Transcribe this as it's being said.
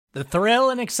The thrill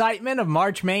and excitement of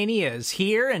March Mania is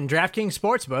here, and DraftKings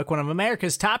Sportsbook, one of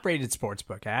America's top-rated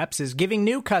sportsbook apps, is giving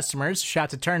new customers a shot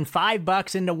to turn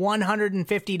 $5 into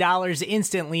 $150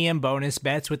 instantly in bonus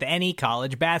bets with any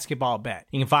college basketball bet.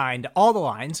 You can find all the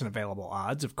lines and available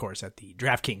odds, of course, at the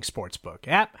DraftKings Sportsbook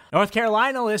app. North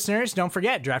Carolina listeners, don't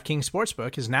forget, DraftKings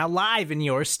Sportsbook is now live in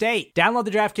your state. Download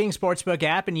the DraftKings Sportsbook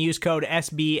app and use code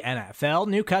SBNFL.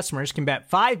 New customers can bet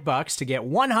 $5 to get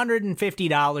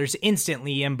 $150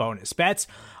 instantly in bonus bets,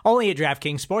 only at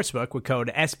DraftKings Sportsbook with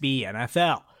code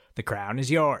SBNFL. The crown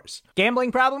is yours.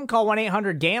 Gambling problem? Call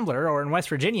 1-800-GAMBLER, or in West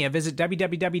Virginia, visit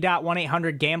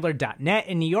www.1800gambler.net.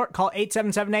 In New York, call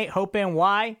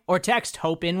 877-8-HOPE-NY or text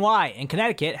HOPE-NY. In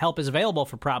Connecticut, help is available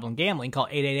for problem gambling. Call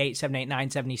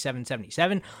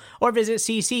 888-789-7777 or visit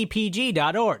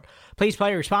ccpg.org. Please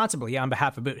play responsibly on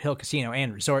behalf of Boot Hill Casino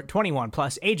and Resort. 21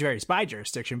 plus, age varies by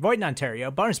jurisdiction. Void in Ontario.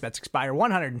 Bonus bets expire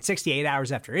 168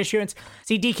 hours after issuance.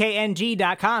 See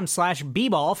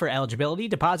dkng.com/bball for eligibility,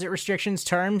 deposit restrictions,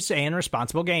 terms, and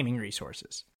responsible gaming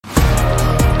resources.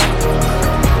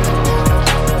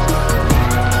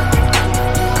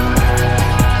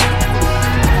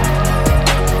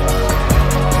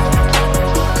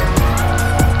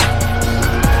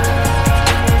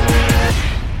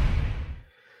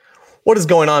 What is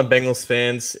going on, Bengals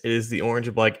fans? It is the Orange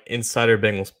and Black Insider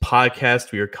Bengals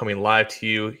podcast. We are coming live to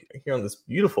you here on this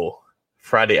beautiful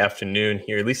Friday afternoon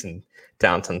here, at least in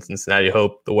downtown Cincinnati. I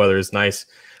hope the weather is nice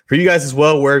for you guys as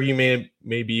well, wherever you may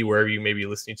be, wherever you may be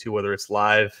listening to, whether it's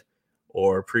live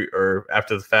or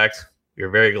after the fact. We are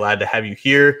very glad to have you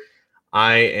here.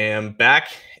 I am back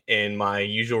in my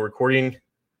usual recording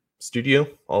studio,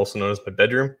 also known as my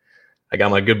bedroom. I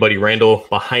got my good buddy Randall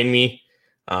behind me.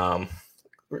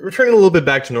 Returning a little bit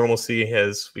back to normalcy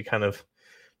as we kind of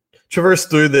traverse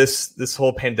through this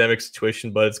whole pandemic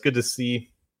situation, but it's good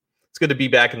to be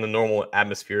back in the normal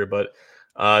atmosphere. But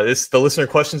this is the listener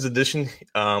questions edition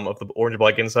of the Orange and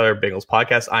Black Insider Bengals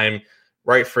podcast. I'm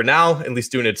right for now, at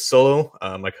least doing it solo.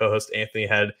 My co-host Anthony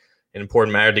had an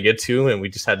important matter to get to, and we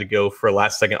just had to go for a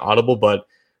last second audible, but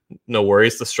no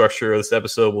worries. The structure of this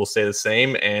episode will stay the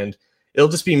same, and it'll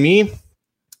just be me.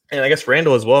 And I guess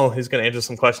Randall as well. He's going to answer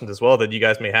some questions as well that you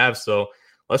guys may have. So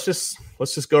let's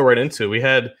just go right into it. We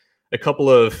had a couple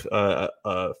of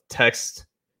texts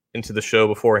into the show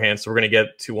beforehand, so we're going to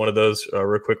get to one of those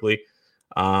real quickly.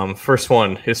 First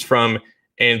one is from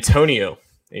Antonio.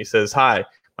 He says, "Hi,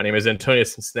 my name is Antonio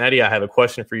Cincinnati. I have a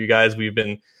question for you guys. We've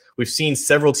seen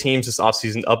several teams this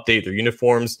offseason update their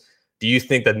uniforms. Do you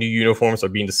think that new uniforms are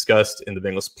being discussed in the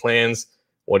Bengals plans?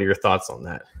 What are your thoughts on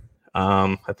that?"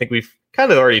 I think we've kind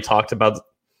of already talked about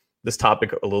this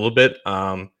topic a little bit.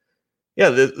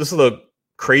 This is a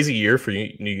crazy year for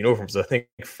new uniforms. I think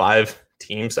 5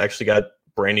 teams actually got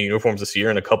brand new uniforms this year,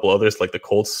 and a couple others like the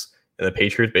Colts and the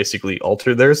Patriots basically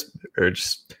altered theirs, or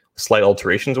just slight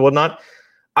alterations and whatnot.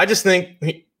 I just think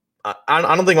I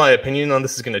don't think my opinion on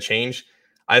this is going to change.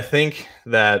 I think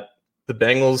that the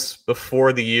Bengals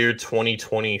before the year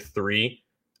 2023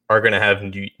 are going to have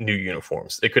new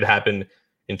uniforms. It could happen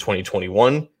in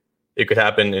 2021. It could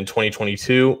happen in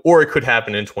 2022, or it could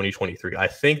happen in 2023. I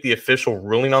think the official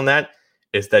ruling on that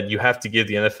is that you have to give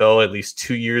the NFL at least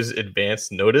 2 years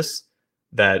advance notice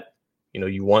that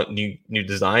you want new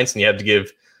designs, and you have to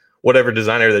give whatever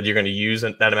designer that you're going to use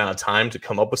that amount of time to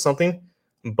come up with something.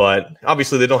 But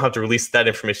obviously, they don't have to release that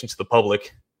information to the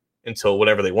public until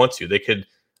whenever they want to. They could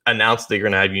announce they're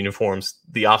going to have uniforms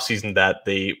the offseason that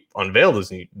they unveil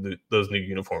those new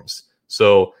uniforms.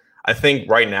 So I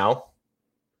think right now,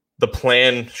 the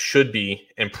plan should be,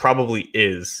 and probably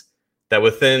is, that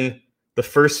within the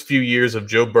first few years of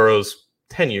Joe Burrow's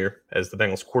tenure as the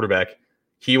Bengals quarterback,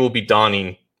 he will be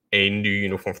donning a new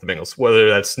uniform for the Bengals, whether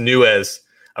that's new as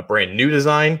a brand new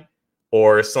design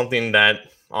or something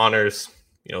that honors,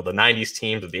 the 90s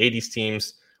teams or the 80s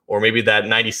teams, or maybe that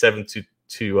 97 to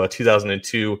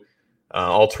 2002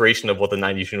 alteration of what the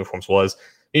 90s uniforms was.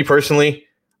 Me personally,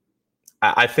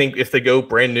 I think if they go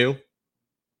brand new,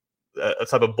 a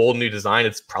type of bold new design,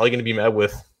 it's probably going to be met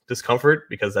with discomfort,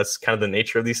 because that's kind of the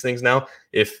nature of these things now.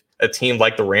 If a team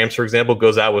like the Rams, for example,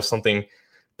 goes out with something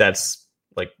that's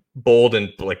like bold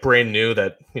and like brand new,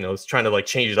 that is trying to like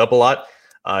change it up a lot,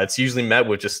 it's usually met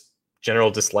with just general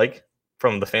dislike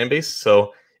from the fan base.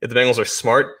 So if the Bengals are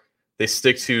smart, they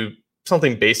stick to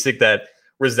something basic that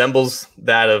resembles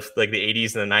that of like the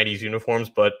 80s and the 90s uniforms.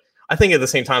 But I think at the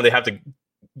same time, they have to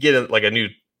get a new,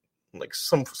 like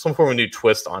some form of new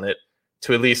twist on it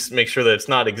to at least make sure that it's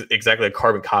not exactly a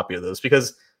carbon copy of those.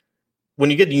 Because when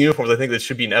you get the uniforms, I think that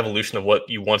should be an evolution of what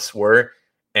you once were,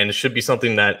 and it should be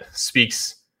something that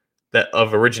speaks that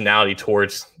of originality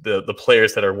towards the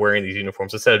players that are wearing these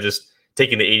uniforms instead of just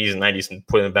taking the 80s and 90s and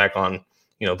putting them back on,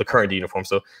 the current uniform.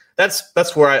 So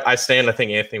that's where I stand. I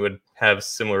think Anthony would have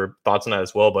similar thoughts on that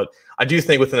as well. But I do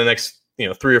think within the next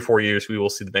 3 or 4 years, we will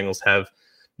see the Bengals have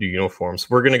new uniforms.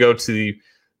 We're going to go to the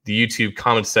YouTube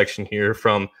comment section here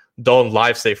from Dalton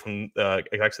Livesay from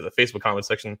actually the Facebook comment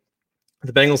section.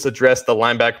 The Bengals addressed the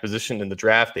linebacker position in the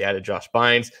draft. They added Josh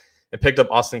Bynes and picked up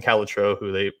Austin Calitro,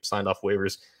 who they signed off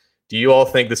waivers. Do you all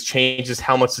think this changes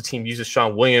how much the team uses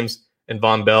Sean Williams and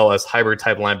Von Bell as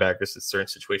hybrid-type linebackers in certain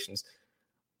situations?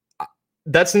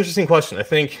 That's an interesting question. I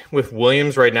think with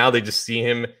Williams right now, they just see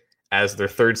him as their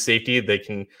third safety. They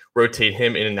can rotate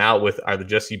him in and out with either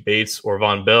Jesse Bates or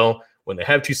Von Bell. When they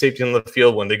have two safeties on the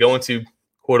field, when they go into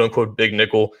quote-unquote big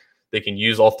nickel, they can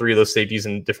use all three of those safeties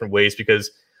in different ways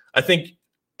because I think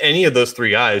any of those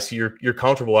three guys, you're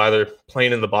comfortable either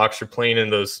playing in the box or playing in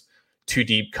those two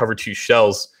deep cover two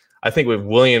shells. I think with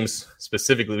Williams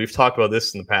specifically, we've talked about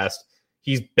this in the past,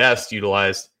 he's best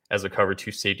utilized as a cover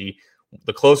two safety.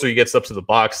 The closer he gets up to the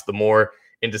box, the more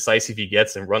indecisive he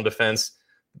gets in run defense.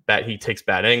 He takes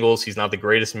bad angles. He's not the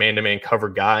greatest man-to-man cover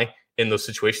guy in those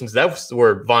situations. That's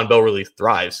where Von Bell really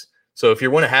thrives. So if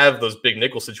you want to have those big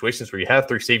nickel situations where you have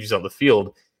three safeties on the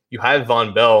field, you have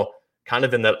Von Bell kind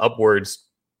of in that upwards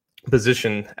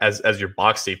position as your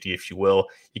box safety, if you will.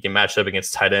 He can match up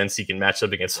against tight ends. He can match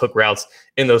up against hook routes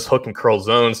in those hook and curl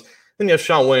zones. Then you have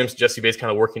Sean Williams, Jesse Bates kind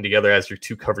of working together as your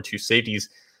two cover two safeties.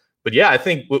 But yeah, I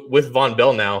think with Von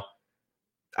Bell now,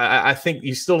 I think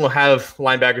you still don't have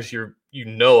linebackers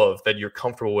of that you're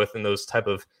comfortable with in those type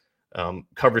of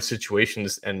coverage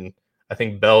situations. And I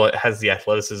think Bell has the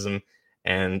athleticism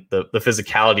and the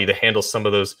physicality to handle some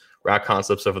of those route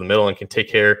concepts over the middle and can take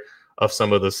care of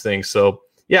some of those things. So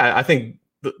yeah, I think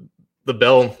the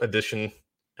Bell addition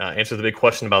answers the big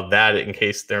question about that in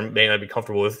case they may not be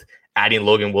comfortable with adding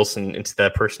Logan Wilson into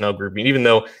that personnel group, even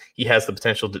though he has the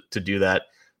potential to do that.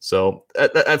 So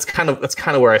that's kind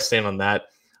of where I stand on that.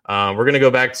 We're going to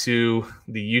go back to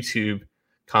the YouTube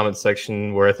comment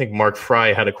section where I think Mark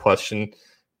Fry had a question.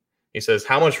 He says,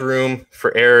 how much room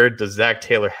for error does Zach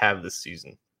Taylor have this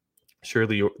season?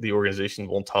 Surely the organization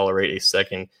won't tolerate a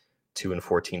second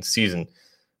 2-14 season.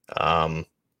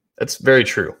 That's very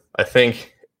true. I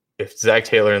think if Zach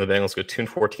Taylor and the Bengals go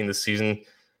 2-14 this season,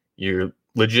 you're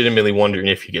legitimately wondering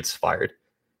if he gets fired.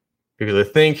 Because I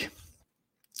think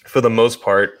for the most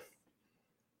part,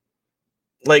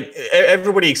 like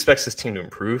everybody expects this team to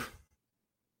improve.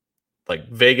 Like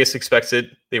Vegas expects it.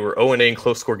 They were 0-8 in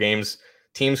close score games.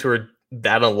 Teams who are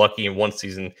that unlucky in one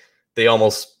season, they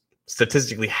almost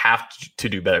statistically have to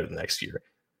do better the next year.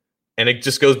 And it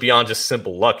just goes beyond just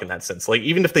simple luck in that sense. Like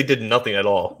even if they did nothing at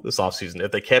all this offseason,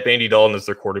 if they kept Andy Dalton as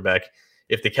their quarterback,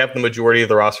 if they kept the majority of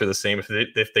the roster the same,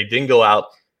 if they didn't go out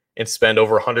and spend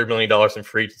over $100 million in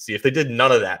free agency, if they did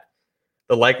none of that,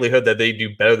 the likelihood that they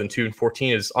do better than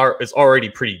 2-14 is already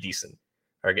pretty decent.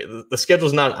 Okay, the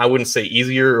schedule's not, I wouldn't say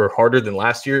easier or harder than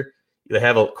last year. They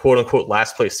have a quote-unquote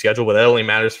last place schedule, but that only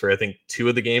matters for, I think, 2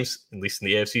 of the games, at least in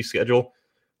the AFC schedule.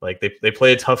 Like, they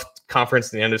play a tough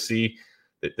conference in the NFC.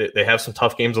 They have some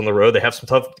tough games on the road. They have some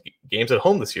tough games at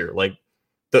home this year. Like,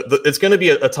 it's going to be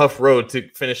a tough road to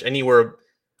finish anywhere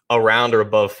around or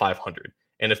above 500.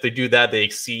 And if they do that, they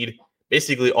exceed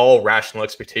basically all rational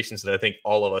expectations that I think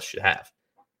all of us should have.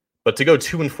 But to go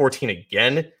 2-14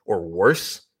 again or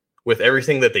worse with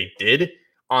everything that they did,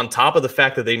 on top of the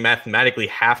fact that they mathematically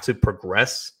have to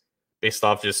progress based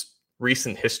off just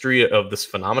recent history of this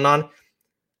phenomenon,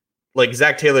 like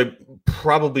Zach Taylor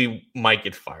probably might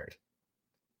get fired.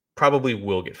 Probably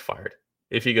will get fired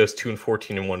if he goes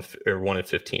 2-14 and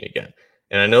 1-15 again.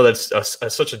 And I know that's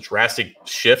such a drastic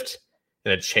shift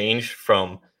and a change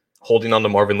from holding on to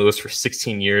Marvin Lewis for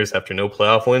 16 years after no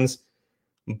playoff wins.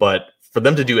 But for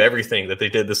them to do everything that they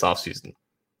did this offseason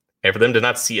and for them to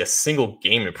not see a single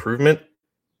game improvement,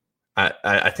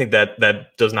 I think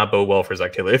that does not bode well for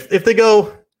Zach Taylor. If they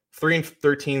go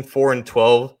 3-13,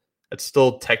 4-12, it's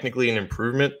still technically an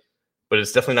improvement, but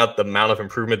it's definitely not the amount of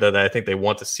improvement that I think they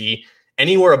want to see.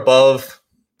 Anywhere above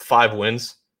 5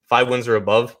 wins or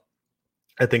above,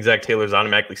 I think Zach Taylor is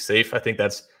automatically safe. I think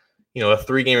that's, a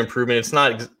 3-game improvement. It's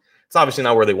obviously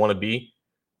not where they want to be,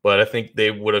 but I think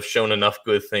they would have shown enough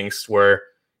good things where,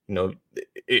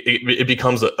 it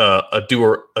becomes a do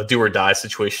or die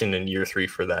situation in year 3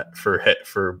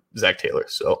 for Zach Taylor.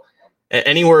 So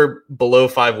anywhere below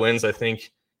 5 wins, I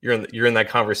think you're in that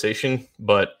conversation.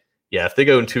 But yeah, if they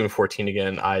go in 2-14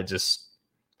 again, I'm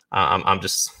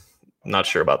just not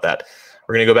sure about that.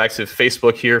 We're going to go back to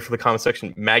Facebook here for the comment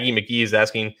section. Maggie McGee is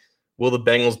asking, will the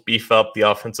Bengals beef up the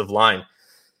offensive line?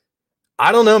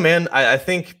 I don't know, man. I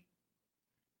think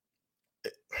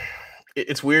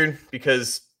it's weird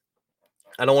because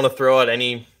I don't want to throw out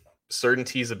any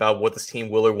certainties about what this team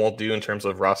will or won't do in terms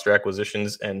of roster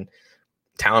acquisitions and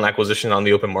talent acquisition on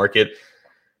the open market.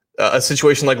 A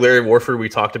situation like Larry Warford, we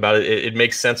talked about it. It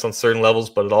makes sense on certain levels,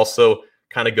 but it also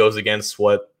kind of goes against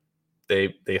what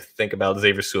they think about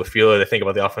Xavier Su'a-Filo. They think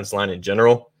about the offensive line in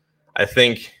general. I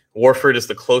think Warford is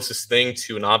the closest thing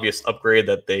to an obvious upgrade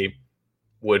that they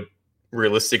would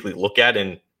realistically look at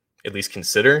and at least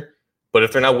consider. But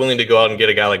if they're not willing to go out and get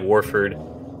a guy like Warford,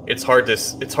 it's hard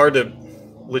to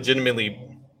legitimately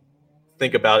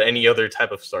think about any other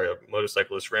type of a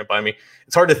motorcyclist ran by me.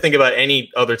 It's hard to think about any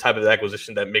other type of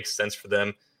acquisition that makes sense for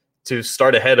them to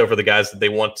start ahead over the guys that they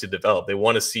want to develop. They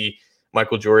want to see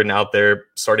Michael Jordan out there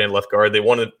starting at left guard. They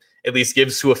want to at least give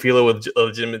Su'a-Filo a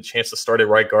legitimate chance to start at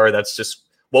right guard. That's just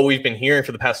what we've been hearing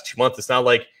for the past 2 months. It's not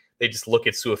like they just look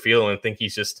at Su'a-Filo and think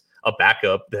he's just a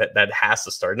backup that has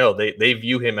to start. No, they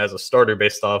view him as a starter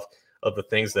based off of the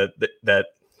things that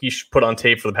he put on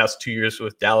tape for the past 2 years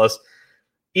with Dallas,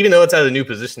 even though it's at a new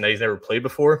position that he's never played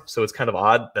before. So it's kind of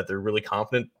odd that they're really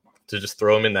confident to just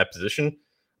throw him in that position.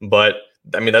 But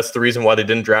I mean, that's the reason why they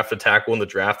didn't draft a tackle in the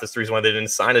draft. That's the reason why they didn't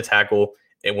sign a tackle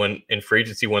and when in free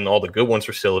agency, when all the good ones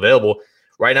were still available.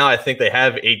 Right now, I think they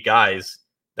have 8 guys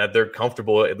that they're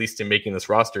comfortable, at least in making this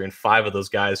roster, and 5 of those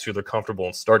guys who they're comfortable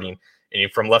in starting.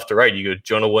 And from left to right, you go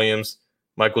Jonah Williams,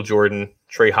 Michael Jordan,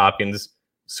 Trey Hopkins,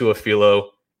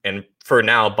 Su'a-Filo, and for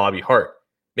now, Bobby Hart.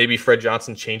 Maybe Fred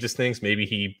Johnson changes things. Maybe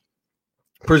he,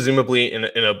 presumably in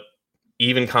a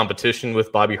even competition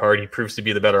with Bobby Hart, he proves to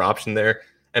be the better option there,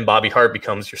 and Bobby Hart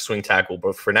becomes your swing tackle.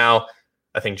 But for now,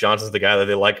 I think Johnson's the guy that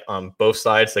they like on both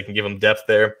sides. They can give him depth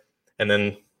there. And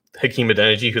then Hakeem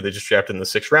Adeniji, who they just drafted in the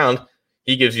 6th round,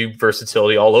 he gives you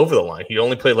versatility all over the line. He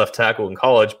only played left tackle in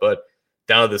college, but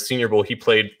down at the Senior Bowl, he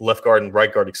played left guard and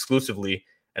right guard exclusively.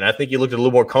 And I think he looked a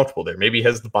little more comfortable there. Maybe he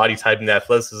has the body type and the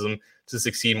athleticism to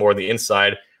succeed more on the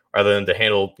inside rather than to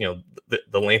handle,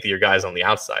 the lengthier guys on the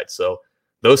outside. So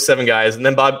those 7 guys, and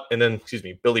then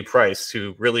Billy Price,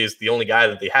 who really is the only guy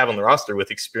that they have on the roster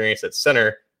with experience at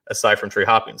center, aside from Trey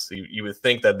Hopkins. So you would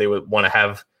think that they would want to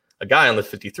have a guy on the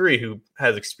 53 who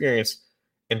has experience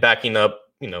in backing up,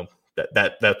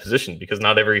 that position, because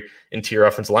not every interior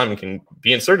offensive lineman can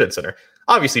be inserted at center.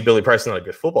 Obviously, Billy Price is not a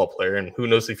good football player, and who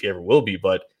knows if he ever will be.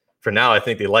 But for now, I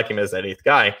think they like him as that 8th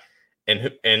guy,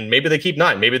 and maybe they keep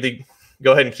 9. Maybe they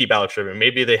go ahead and keep Alex Ribbon.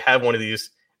 Maybe they have one of these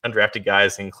undrafted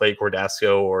guys in Clay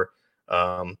Cordasco or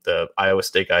the Iowa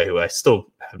State guy, who I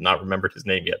still have not remembered his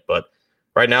name yet. But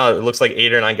right now, it looks like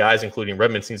 8 or 9 guys, including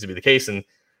Redmond, seems to be the case, and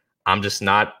I'm just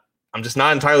not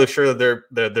entirely sure that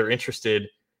they're interested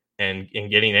in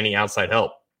getting any outside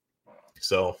help.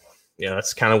 So yeah,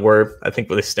 that's kind of where I think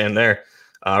they stand there.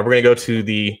 We're going to go to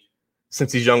the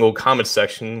Cincy Jungle comments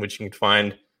section, which you can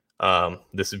find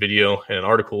this video in an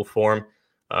article form.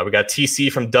 We got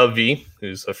TC from Dub V,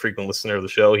 who's a frequent listener of the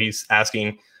show. He's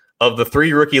asking, of the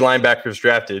 3 rookie linebackers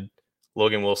drafted,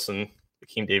 Logan Wilson,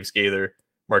 Akeem Davis-Gaither,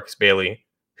 Marcus Bailey,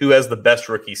 who has the best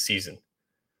rookie season?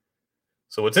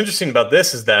 So what's interesting about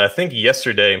this is that I think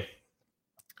yesterday,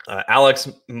 Alex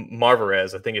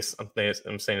Marvarez,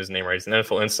 I'm saying his name right, he's an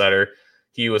NFL insider.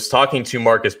 He was talking to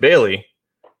Marcus Bailey,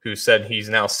 who said he's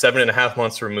now 7.5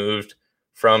 months removed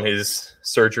from his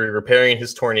surgery, repairing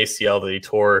his torn ACL that he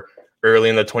tore early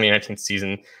in the 2019 season.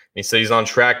 And he said he's on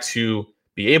track to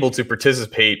be able to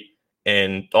participate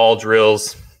in all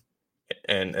drills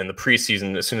and the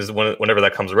preseason as soon as whenever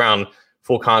that comes around,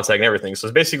 full contact and everything. So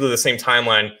it's basically the same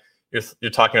timeline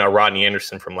you're talking about Rodney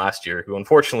Anderson from last year, who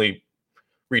unfortunately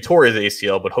retore his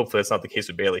ACL, but hopefully that's not the case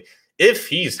with Bailey. If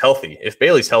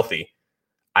Bailey's healthy,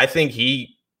 I think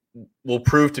he will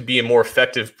prove to be a more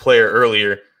effective player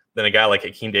earlier than a guy like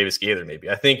Akeem Davis-Gaither maybe.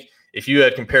 I think if you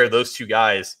had compared those 2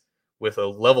 guys with a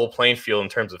level playing field in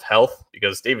terms of health,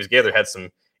 because Davis-Gaither had some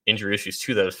injury issues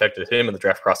too that affected him in the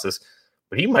draft process,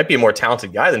 but he might be a more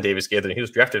talented guy than Davis-Gaither, and he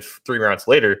was drafted 3 rounds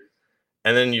later.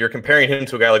 And then you're comparing him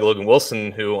to a guy like Logan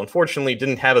Wilson, who unfortunately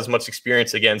didn't have as much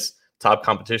experience against top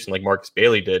competition like Marcus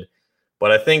Bailey did.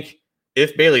 But I think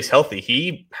if Bailey's healthy,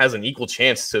 he has an equal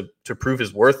chance to prove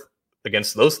his worth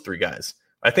against those 3 guys.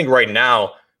 I think right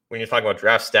now, when you're talking about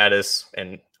draft status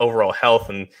and overall health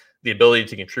and the ability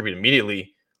to contribute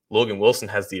immediately, Logan Wilson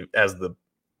has the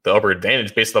upper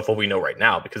advantage based off what we know right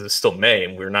now, because it's still May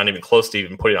and we're not even close to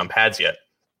even putting on pads yet,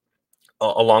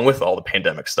 along with all the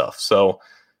pandemic stuff. So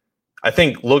I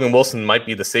think Logan Wilson might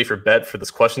be the safer bet for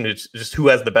this question. It's just who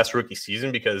has the best rookie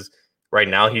season, because right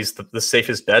now he's the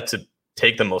safest bet to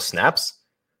take the most snaps.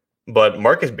 But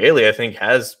Marcus Bailey, I think,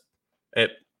 has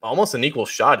almost an equal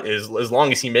shot as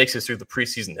long as he makes it through the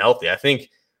preseason healthy. I think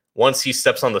once he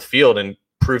steps on the field and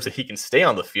proves that he can stay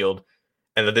on the field,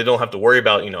 and that they don't have to worry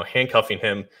about, handcuffing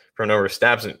him for a number of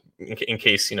snaps in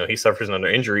case, he suffers another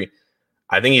injury.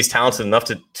 I think he's talented enough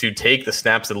to take the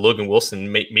snaps that Logan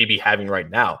Wilson may be having right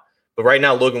now. But right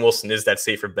now, Logan Wilson is that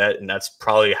safer bet, and that's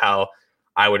probably how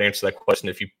I would answer that question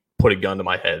if you put a gun to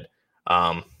my head.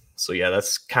 So yeah,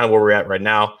 that's kind of where we're at right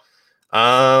now.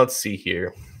 Let's see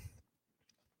here.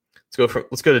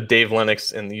 Let's go to Dave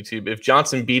Lennox in YouTube. If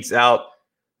Johnson beats out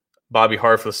Bobby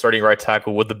Hart for the starting right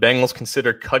tackle, would the Bengals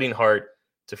consider cutting Hart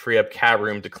to free up cap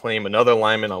room to claim another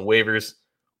lineman on waivers,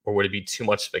 or would it be too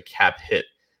much of a cap hit?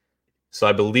 So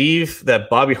I believe that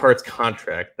Bobby Hart's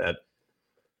contract, that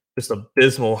just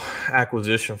abysmal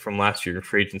acquisition from last year in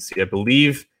free agency, I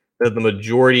believe that the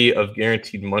majority of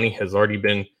guaranteed money has already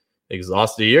been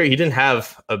exhausted. He didn't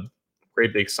have a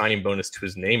great big signing bonus to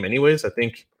his name anyways. I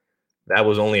think that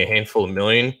was only a handful of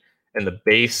million, and the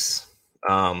base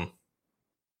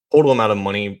total amount of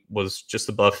money was just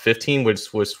above 15,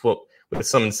 which was with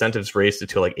some incentives raised it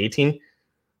to like 18.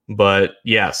 But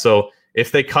yeah, so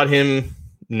if they cut him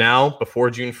now before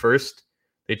June 1st,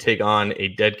 they take on a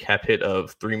dead cap hit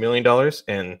of $3 million,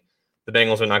 and the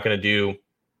Bengals are not going to do.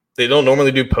 They don't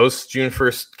normally do post June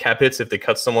 1st cap hits if they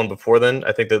cut someone before then.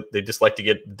 I think that they just like to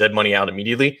get dead money out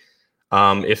immediately.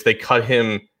 If they cut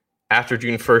him after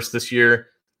June 1st this year,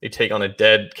 they take on a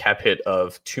dead cap hit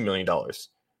of $2 million.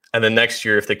 And then next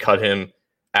year, if they cut him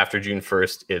after June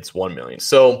 1st, it's $1 million.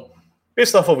 So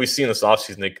based off what we've seen this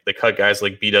offseason, they cut guys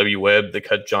like B.W. Webb, they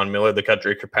cut John Miller, they cut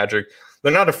Drake Kirkpatrick.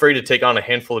 They're not afraid to take on a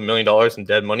handful of $1 million in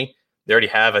dead money. They already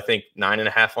have, I think,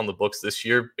 9.5 on the books this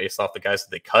year based off the guys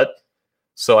that they cut.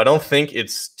 So I don't think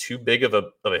it's too big of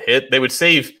a hit. They would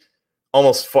save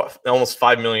almost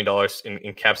 $5 million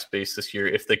in cap space this year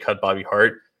if they cut Bobby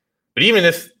Hart. But even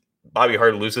if Bobby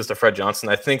Hart loses to Fred Johnson,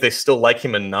 I think they still like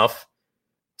him enough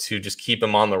to just keep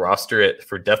him on the roster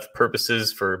for depth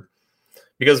purposes.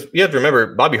 Because you have to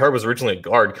remember, Bobby Hart was originally a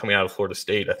guard coming out of Florida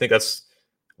State. I think that's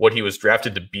what he was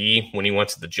drafted to be when he went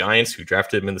to the Giants, who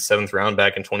drafted him in the 7th round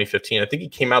back in 2015. I think he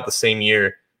came out the same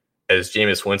year as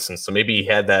Jameis Winston. So maybe he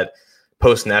had that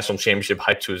post-national championship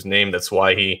hype to his name. That's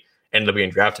why he ended up being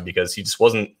drafted, because he just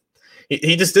wasn't –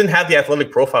 he just didn't have the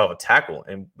athletic profile of a tackle.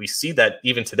 And we see that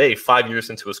even today, 5 years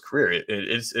into his career.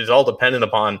 It's all dependent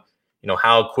upon,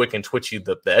 how quick and twitchy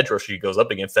the edge rusher he goes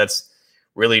up against. That's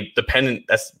really dependent.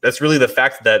 That's really the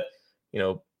fact that,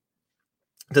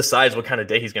 decides what kind of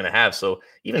day he's going to have. So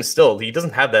even still, he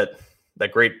doesn't have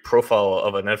that great profile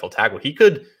of an NFL tackle. He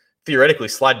could theoretically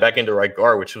slide back into right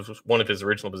guard, which was one of his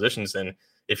original positions. And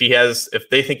if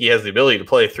they think he has the ability to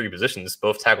play 3 positions,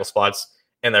 both tackle spots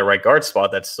and that right guard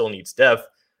spot that still needs depth,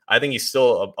 I think he's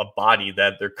still a body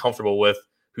that they're comfortable with,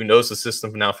 who knows the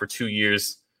system now for 2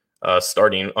 years,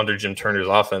 starting under Jim Turner's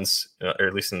offense, or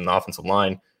at least in the offensive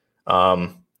line.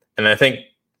 And I think,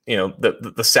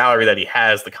 the salary that he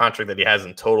has, the contract that he has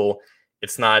in total,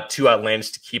 it's not too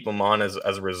outlandish to keep him on as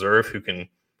a reserve who can,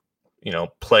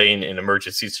 play in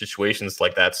emergency situations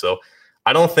like that. So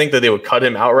I don't think that they would cut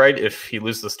him outright if he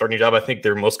loses the starting job. I think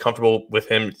they're most comfortable with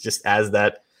him just as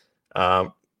that,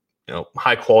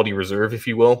 high quality reserve, if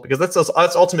you will, because that's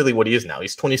ultimately what he is now.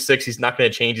 He's 26. He's not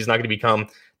going to change. He's not going to become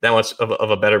that much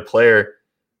of a better player.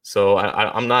 So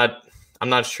I'm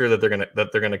not sure that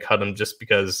they're gonna cut him just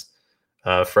because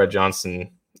Fred Johnson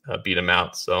beat him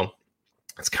out. So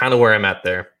that's kind of where I'm at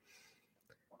there.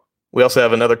 We also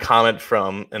have another comment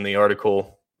in the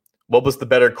article. What was the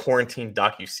better quarantine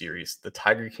docuseries, The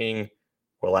Tiger King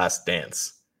or Last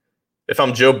Dance? If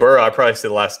I'm Joe Burrow, I'd probably say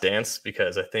The Last Dance,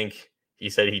 because I think he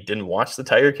said he didn't watch The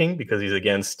Tiger King because he's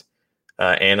against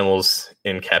animals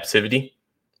in captivity,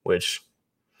 which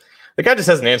the guy just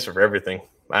has an answer for everything.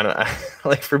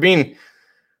 Like, for being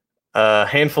a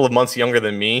handful of months younger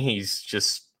than me, he's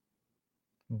just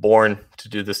born to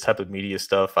do this type of media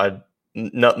stuff.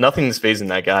 Nothing's phasing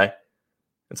that guy.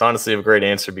 It's honestly a great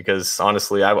answer, because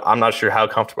honestly, I'm not sure how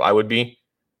comfortable I would be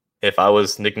if I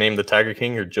was nicknamed the Tiger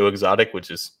King or Joe Exotic,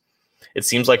 it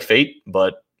seems like fate,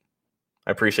 but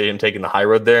I appreciate him taking the high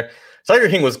road there. Tiger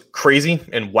King was crazy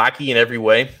and wacky in every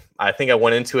way. I think I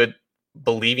went into it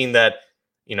believing that,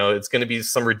 it's going to be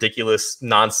some ridiculous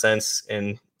nonsense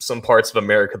in some parts of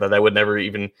America that I would never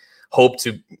even hope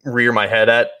to rear my head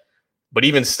at. But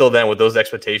even still then, with those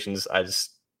expectations,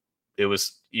 it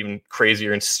was even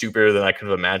crazier and stupider than I could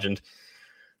have imagined.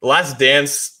 The Last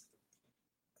Dance,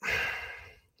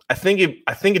 I think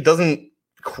it doesn't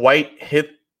quite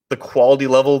hit the quality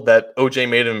level that OJ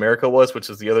Made in America was, which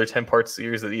is the other 10-part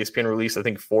series that ESPN released, I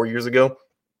think, 4 years ago.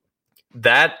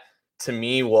 That, to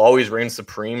me, will always reign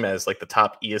supreme as like the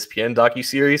top ESPN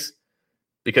docuseries,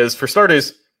 because for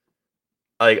starters,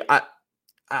 like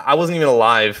I wasn't even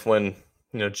alive when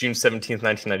June 17th,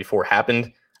 1994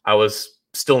 happened. I was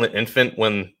still an infant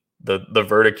when the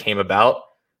verdict came about.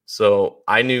 So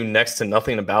I knew next to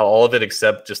nothing about all of it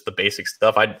except just the basic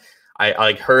stuff.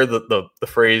 I heard the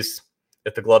phrase,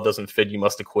 if the glove doesn't fit, you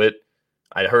must acquit.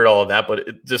 I heard all of that,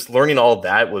 but just learning all of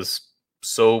that was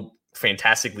so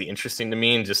fantastically interesting to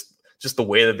me, and just the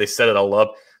way that they set it all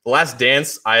up. The Last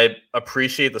Dance, I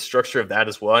appreciate the structure of that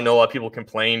as well. I know a lot of people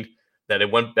complained that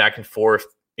it went back and forth,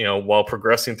 while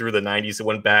progressing through the 90s. It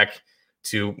went back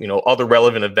to, other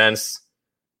relevant events,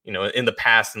 in the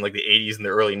past, in like the 80s and the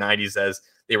early 90s, as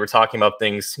they were talking about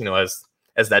things,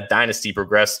 as that dynasty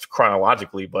progressed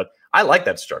chronologically. But I like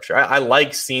that structure. I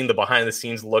like seeing the behind the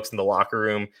scenes looks in the locker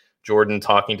room, Jordan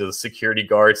talking to the security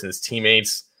guards and his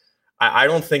teammates. I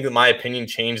don't think that my opinion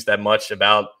changed that much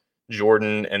about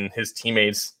Jordan and his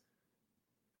teammates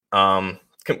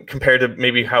compared to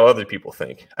maybe how other people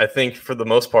think. I think for the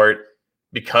most part,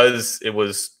 because it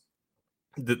was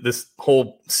this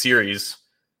whole series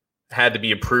had to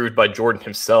be approved by Jordan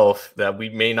himself, that we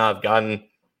may not have gotten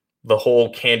the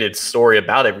whole candid story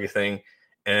about everything.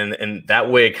 And that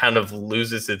way it kind of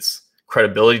loses its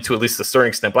credibility to at least a certain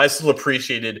extent. But I still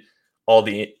appreciated all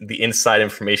the inside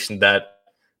information that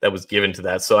was given to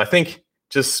that. So I think,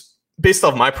 just based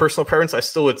off my personal preference, I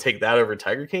still would take that over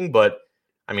Tiger King. But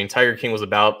I mean, Tiger King was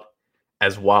about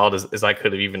as wild as I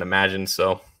could have even imagined.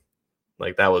 So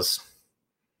like that was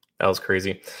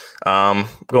crazy.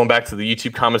 Going back to the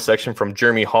YouTube comment section from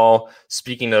Jeremy Hall,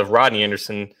 speaking of Rodney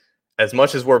Anderson, as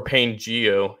much as we're paying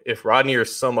Gio, if Rodney or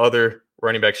some other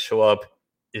running back show up,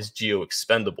 is Gio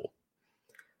expendable?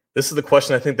 This is the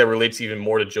question I think that relates even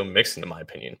more to Joe Mixon, in my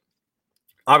opinion.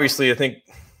 Obviously, I think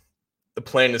the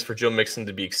plan is for Joe Mixon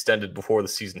to be extended before the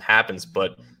season happens,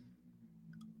 but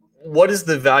what is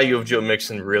the value of Joe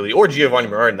Mixon really, or Giovanni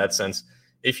Bernard in that sense,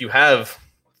 if you have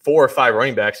 4 or 5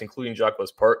 running backs, including Jacques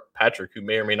Patrick, who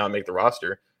may or may not make the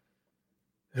roster,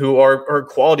 who are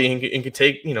quality and can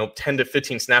take 10 to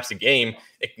 15 snaps a game?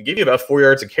 It can give you about 4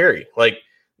 yards a carry. Like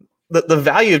the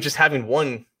value of just having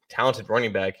one talented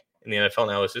running back in the NFL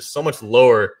now is just so much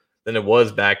lower than it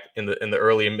was back in the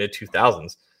early and mid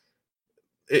 2000s.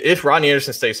 If Rodney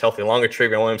Anderson stays healthy, along with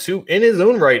Trayveon Williams, who in his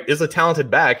own right is a talented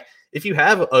back, if you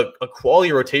have a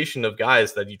quality rotation of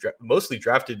guys that you mostly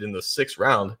drafted in the 6th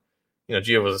round,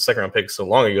 Gio was a 2nd round pick so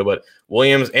long ago, but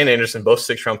Williams and Anderson, both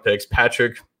 6th round picks.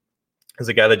 Patrick is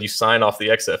a guy that you signed off the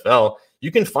XFL.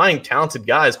 You can find talented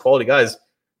guys, quality guys,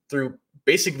 through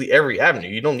basically every avenue.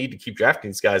 You don't need to keep drafting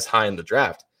these guys high in the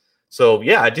draft. So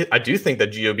yeah, I do think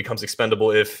that Gio becomes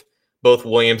expendable if both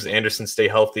Williams and Anderson stay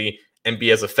healthy and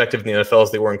be as effective in the NFL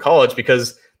as they were in college,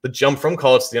 because the jump from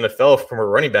college to the NFL from a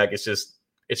running back is just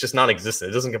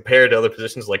non-existent. It doesn't compare to other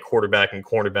positions like quarterback and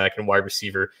cornerback and wide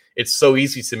receiver. It's so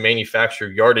easy to manufacture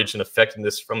yardage and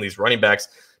effectiveness from these running backs,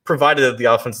 provided that the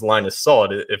offensive line is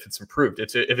solid. If it's improved,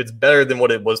 if it's better than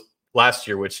what it was last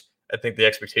year, which I think the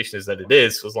expectation is that it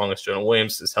is, as long as Jonah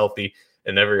Williams is healthy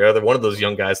and every other one of those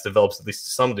young guys develops at least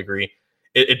to some degree,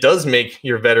 it does make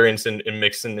your veterans in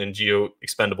Mixon and Gio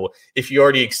expendable. If you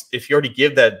already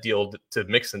give that deal to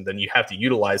Mixon, then you have to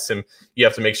utilize him. You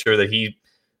have to make sure that he,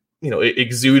 it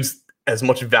exudes as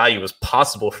much value as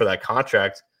possible for that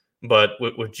contract. But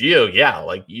with Gio, yeah,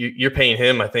 like you're paying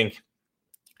him, I think,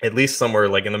 at least somewhere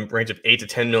like in the range of $8 to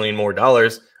 $10 million more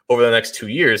over the next 2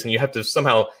 years, and you have to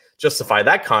somehow justify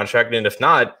that contract. And if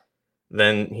not,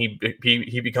 then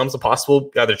he becomes a possible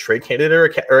either trade candidate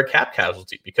or a cap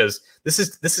casualty, because this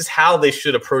is how they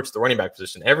should approach the running back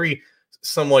position. Every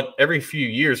few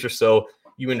years or so,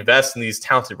 you invest in these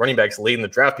talented running backs late in the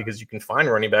draft, because you can find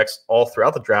running backs all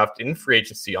throughout the draft, in free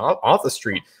agency, off the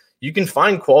street. You can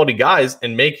find quality guys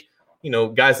and make,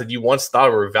 guys that you once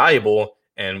thought were valuable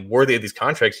and worthy of these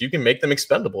contracts, you can make them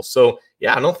expendable. So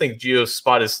yeah, I don't think Gio's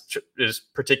spot is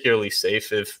particularly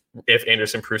safe if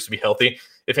Anderson proves to be healthy.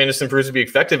 If Anderson proves to be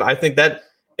effective, I think that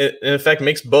in effect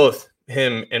makes both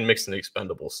him and Mixon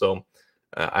expendable. So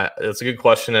that's a good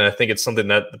question, and I think it's something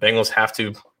that the Bengals have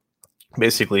to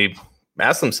basically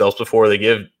ask themselves before they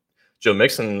give Joe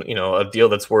Mixon, a deal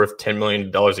that's worth $10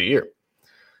 million a year.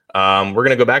 We're going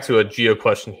to go back to a Gio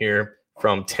question here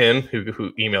from Tim,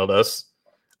 who emailed us.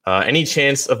 Any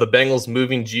chance of the Bengals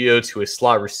moving Gio to a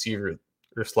slot receiver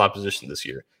or slot position this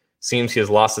year? Seems he has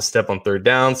lost a step on 3rd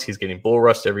downs. He's getting bull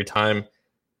rushed every time.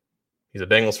 He's a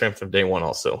Bengals fan from day one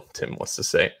also, Tim wants to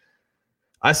say.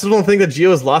 I still don't think that Gio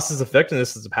has lost his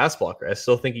effectiveness as a pass blocker. I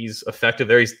still think he's effective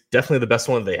there. He's definitely the best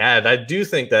one they had. I do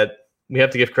think that we have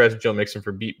to give credit to Joe Mixon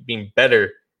for being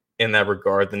better in that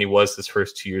regard than he was his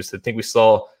first 2 years. I think we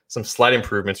saw some slight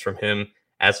improvements from him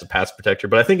as a pass protector.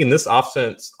 But I think in this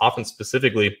offense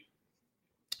specifically,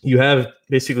 you have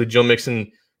basically Joe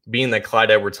Mixon being that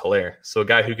Clyde Edwards-Helaire. So a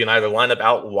guy who can either line up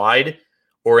out wide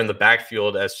or in the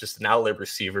backfield as just an outlet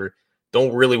receiver.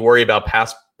 Don't really worry about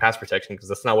pass protection because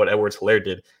that's not what Edwards-Helaire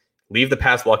did. Leave the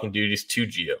pass blocking duties to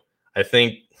Gio. I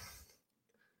think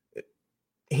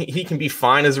he can be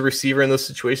fine as a receiver in those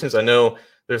situations. I know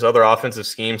there's other offensive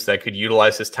schemes that could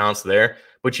utilize his talents there,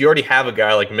 but you already have a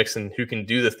guy like Mixon who can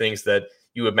do the things that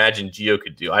you imagine Gio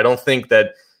could do. I don't think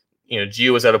that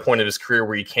Gio is at a point of his career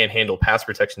where he can't handle pass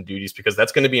protection duties, because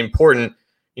that's going to be important.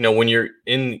 When you're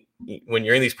in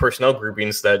these personnel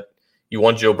groupings that you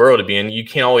want Joe Burrow to be in, you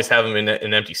can't always have him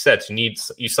in empty sets.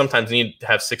 You sometimes need to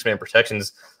have 6-man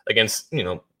protections against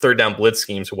third down blitz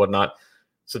schemes or whatnot.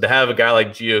 So to have a guy like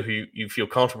Gio who you feel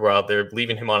comfortable out there,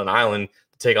 leaving him on an island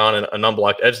to take on an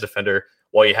unblocked edge defender,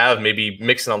 while you have maybe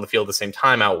Mixon on the field at the same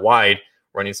time out wide,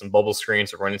 running some bubble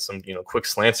screens or running some quick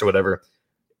slants or whatever.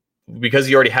 Because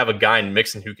you already have a guy in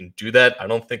Mixon who can do that, I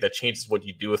don't think that changes what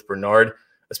you do with Bernard,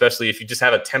 especially if you just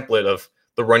have a template of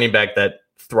the running back that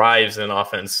thrives in an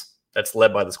offense that's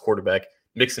led by this quarterback.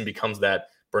 Mixon becomes that.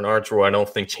 Bernard's role I don't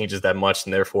think changes that much,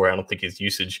 and therefore I don't think his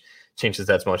usage changes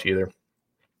that much either.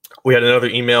 We had another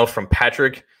email from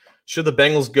Patrick. Should the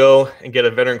Bengals go and get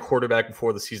a veteran quarterback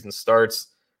before the season starts?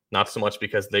 Not so much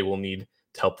because they will need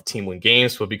to help the team win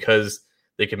games, but because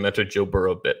they can mentor Joe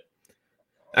Burrow a bit.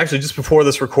 Actually, just before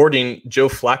this recording, Joe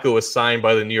Flacco was signed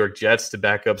by the New York Jets to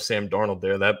back up Sam Darnold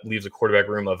there. That leaves a quarterback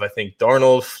room of, I think,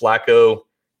 Darnold, Flacco,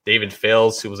 David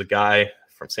Fales, who was a guy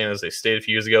from San Jose State a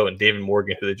few years ago, and David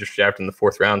Morgan, who they just drafted in the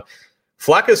 4th round.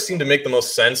 Flacco seemed to make the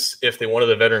most sense if they wanted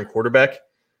a veteran quarterback,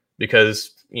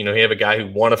 because you have a guy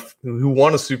who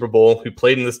won a Super Bowl, who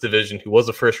played in this division, who was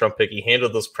a first-round pick. He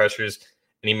handled those pressures,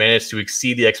 and he managed to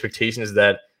exceed the expectations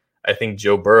that I think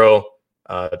Joe Burrow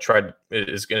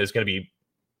is going to be.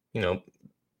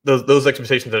 Those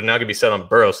expectations that are now going to be set on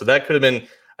Burrow. So that could have been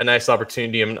a nice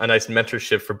opportunity, a nice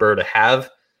mentorship for Burrow to have.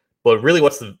 But really,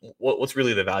 what's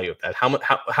really the value of that? How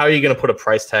are you going to put a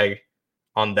price tag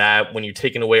on that when you're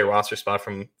taking away a roster spot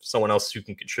from someone else who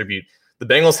can contribute? The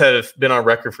Bengals have been on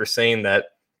record for saying that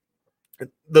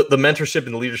the mentorship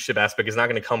and the leadership aspect is not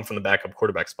going to come from the backup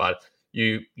quarterback spot.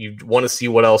 You want to see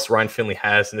what else Ryan Finley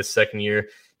has in his second year.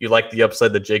 You like the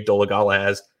upside that Jake Dolegala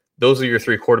has. Those are your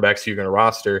 3 quarterbacks you're going to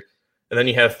roster. And then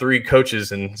you have 3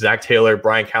 coaches in Zach Taylor,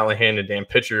 Brian Callahan, and Dan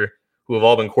Pitcher, who have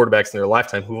all been quarterbacks in their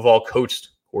lifetime, who have all coached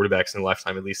quarterbacks in their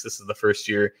lifetime. At least this is the first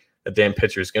year that Dan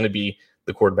Pitcher is going to be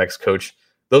the quarterback's coach.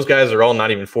 Those guys are all not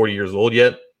even 40 years old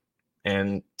yet.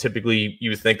 And typically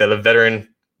you would think that a veteran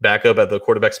backup at the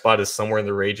quarterback spot is somewhere in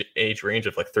the age range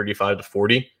of like 35 to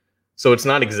 40. So it's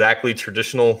not exactly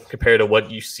traditional compared to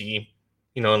what you see,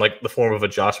 in like the form of a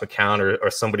Josh McCown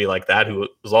or somebody like that, who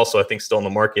is also, I think, still in the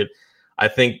market. I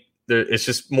think it's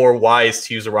just more wise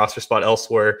to use a roster spot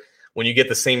elsewhere when you get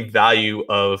the same value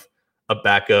of a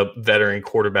backup veteran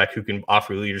quarterback who can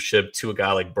offer leadership to a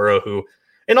guy like Burrow, who,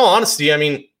 in all honesty, I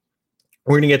mean,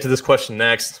 we're going to get to this question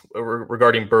next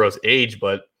regarding Burrow's age,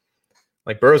 but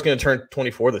like Burrow's going to turn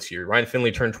 24 this year. Ryan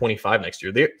Finley turned 25 next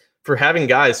year. For having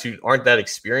guys who aren't that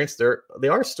experienced, they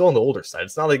are still on the older side.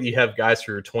 It's not like you have guys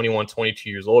who are 21, 22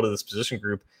 years old in this position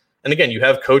group. And again, you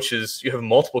have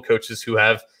multiple coaches who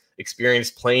have experience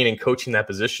playing and coaching that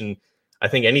position. I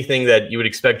think anything that you would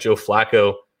expect Joe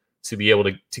Flacco to be able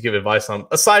to give advice on,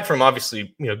 aside from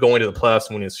obviously, going to the playoffs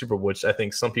and winning the Super Bowl, which I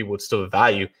think some people would still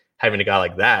value having a guy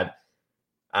like that.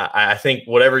 I think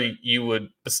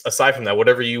aside from that,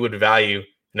 whatever you would value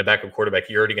in a backup quarterback,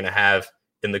 you're already going to have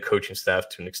in the coaching staff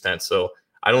to an extent. So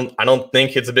I don't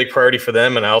think it's a big priority for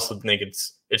them, and I also think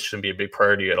it shouldn't be a big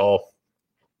priority at all.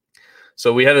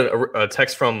 So we had a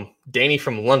text from Danny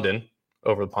from London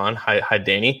over the pond. Hi,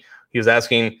 Danny. He was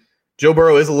asking, Joe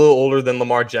Burrow is a little older than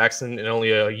Lamar Jackson and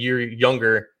only a year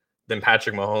younger than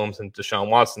Patrick Mahomes and Deshaun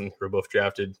Watson, who were both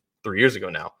drafted 3 years ago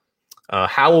now.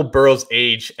 How will Burrow's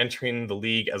age entering the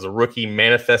league as a rookie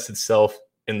manifest itself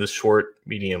in the short,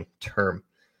 medium term?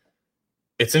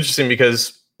 It's interesting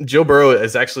because Joe Burrow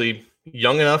is actually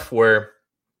young enough where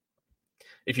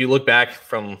if you look back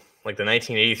from like the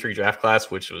 1983 draft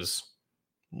class, which was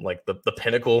like the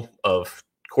pinnacle of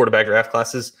quarterback draft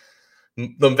classes,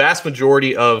 the vast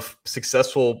majority of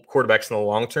successful quarterbacks in the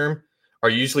long term are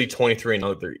usually 23 and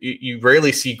older. You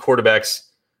rarely see quarterbacks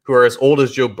who are as old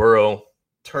as Joe Burrow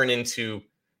turn into,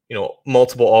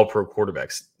 multiple all-pro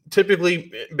quarterbacks.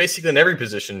 Typically, basically in every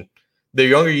position, the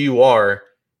younger you are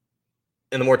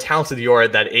and the more talented you are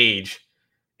at that age,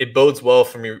 it bodes well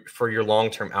for your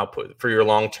long-term output, for your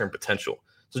long-term potential.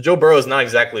 So Joe Burrow is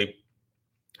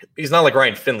he's not like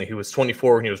Ryan Finley, who was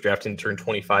 24 when he was drafted and turned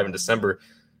 25 in December.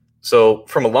 So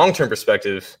from a long-term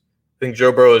perspective, I think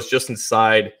Joe Burrow is just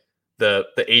inside the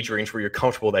age range where you're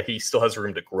comfortable that he still has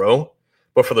room to grow.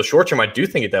 But for the short term, I do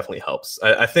think it definitely helps.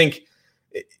 I think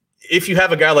if you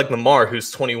have a guy like Lamar,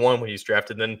 who's 21 when he's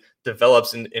drafted, then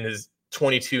develops in his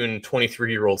 22 and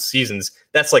 23-year-old seasons,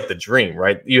 that's like the dream,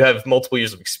 right? You have multiple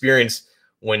years of experience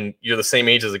when you're the same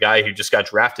age as a guy who just got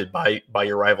drafted by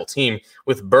your rival team.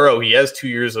 With Burrow, he has 2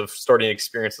 years of starting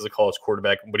experience as a college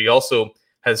quarterback, but he also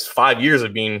has 5 years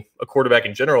of being a quarterback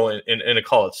in general in a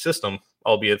college system,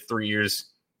 albeit 3 years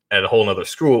at a whole nother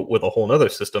school with a whole nother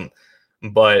system.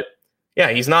 But yeah,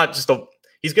 he's not just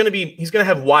he's going to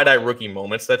have wide-eye rookie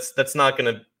moments. That's not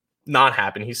going to not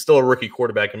happen. He's still a rookie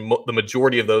quarterback, and the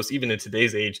majority of those, even in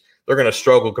today's age, they're going to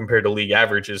struggle compared to league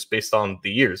averages based on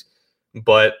the years.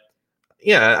 But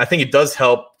yeah, I think it does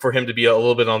help for him to be a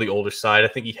little bit on the older side. I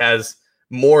think he has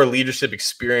more leadership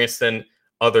experience than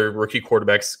other rookie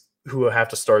quarterbacks who have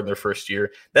to start in their first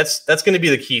year. That's going to be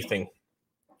the key thing.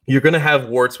 You're going to have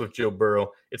warts with Joe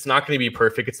Burrow. It's not going to be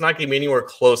perfect. It's not going to be anywhere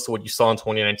close to what you saw in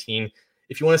 2019.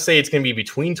 If you want to say it's going to be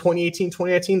between 2018 and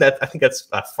 2019, I think that's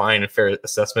a fine and fair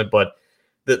assessment. But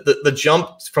the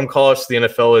jump from college to the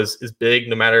NFL is big,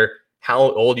 no matter how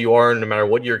old you are, no matter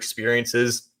what your experience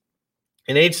is.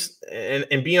 And age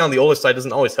and being on the older side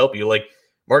doesn't always help you. Like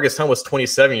Marcus Hunt was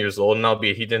 27 years old, and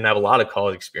albeit he didn't have a lot of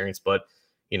college experience, but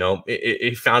he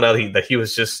found out that he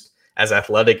was just as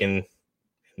athletic and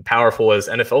powerful as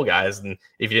NFL guys. And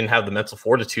if you didn't have the mental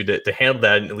fortitude to handle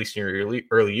that, at least in your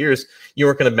early years, you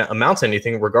weren't going to amount to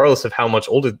anything, regardless of how much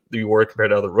older you were compared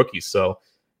to other rookies. So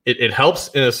it helps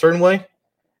in a certain way.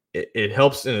 It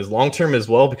helps in his long term as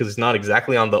well, because he's not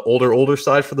exactly on the older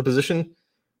side for the position.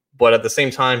 But at the same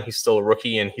time, he's still a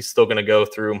rookie, and he's still going to go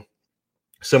through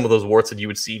some of those warts that you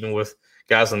would see even with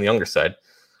guys on the younger side.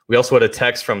 We also had a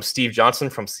text from Steve Johnson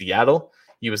from Seattle.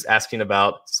 He was asking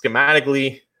about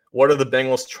schematically, what are the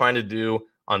Bengals trying to do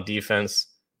on defense?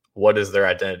 What is their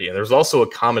identity? And there was also a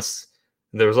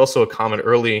comment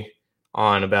early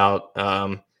on about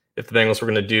if the Bengals were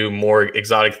going to do more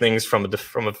exotic things from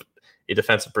a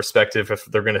defensive perspective, if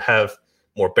they're going to have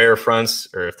more bear fronts,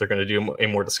 or if they're going to do a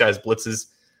more disguised blitzes.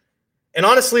 And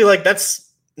honestly, like,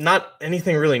 that's not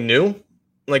anything really new.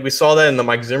 Like, we saw that in the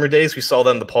Mike Zimmer days. We saw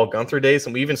that in the Paul Guenther days.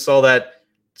 And we even saw that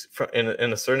in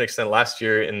a certain extent last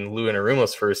year in Lou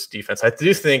Anarumo's first defense. I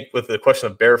do think with the question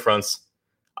of bear fronts,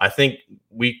 I think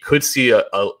we could see a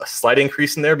slight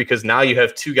increase in there, because now you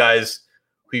have two guys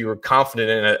who you were confident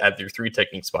in at your three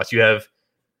technique spots.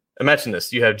 Imagine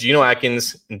this. You have Geno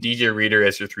Atkins and DJ Reader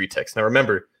as your three techs. Now,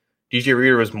 remember, DJ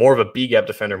Reader was more of a B-gap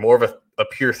defender, more of a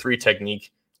pure three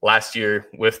technique last year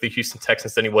with the Houston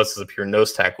Texans than he was as a pure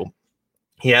nose tackle.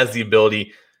 He has the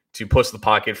ability to push the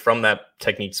pocket from that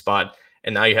technique spot,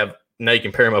 and now you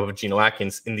can pair him up with Geno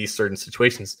Atkins in these certain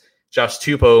situations. Josh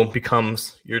Tupou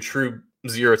becomes your true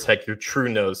zero tech, your true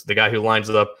nose, the guy who lines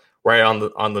it up right on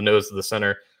the nose of the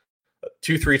center.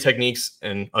 2-3 techniques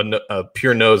and a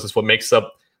pure nose is what makes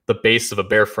up the base of a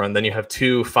bear front. Then you have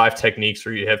 2-5 techniques,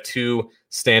 or you have two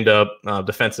stand-up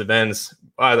defensive ends.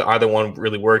 Either one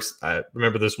really works. I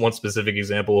remember there's one specific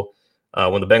example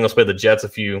when the Bengals played the Jets a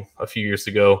few years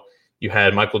ago. You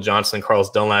had Michael Johnson, Carlos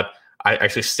Dunlap,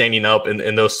 actually standing up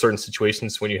in those certain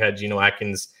situations when you had Geno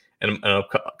Atkins and a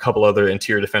couple other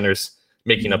interior defenders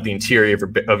making up the interior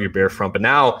of your bear front. But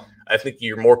now I think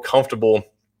you're more comfortable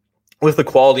with the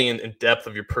quality and depth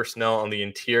of your personnel on the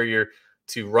interior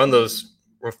to run those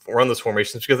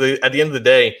formations, because at the end of the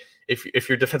day, if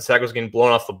your defensive tackle is getting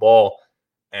blown off the ball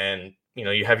and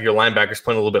you have your linebackers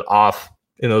playing a little bit off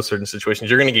in those certain situations,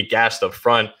 you're going to get gashed up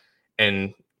front,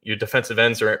 and your defensive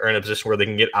ends are in a position where they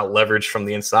can get out leveraged from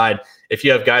the inside. If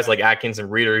you have guys like Atkins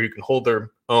and Reader who can hold their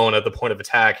own at the point of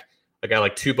attack, a guy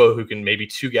like Tupou who can maybe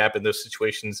two gap in those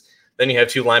situations, then you have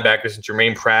two linebackers in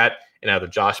Jermaine Pratt and either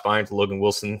Josh Bynes or Logan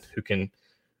Wilson who can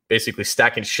basically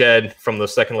stack and shed from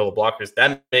those second level blockers.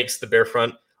 That makes the bear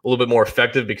front a little bit more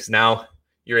effective, because now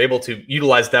you're able to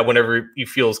utilize that whenever you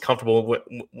feel is comfortable,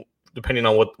 depending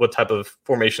on what type of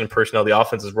formation and personnel the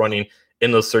offense is running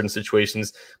in those certain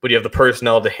situations. But you have the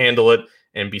personnel to handle it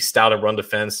and be stout and run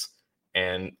defense.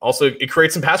 And also it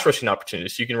creates some pass rushing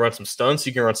opportunities. You can run some stunts,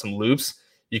 you can run some loops.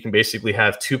 You can basically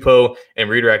have Tupou and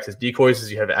Reader act as decoys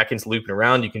as you have Atkins looping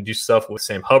around. You can do stuff with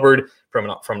Sam Hubbard from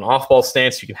an off-ball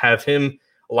stance. You can have him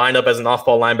line up as an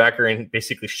off-ball linebacker and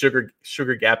basically sugar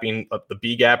gapping up the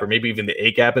B gap or maybe even the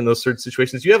A gap in those certain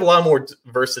situations. You have a lot more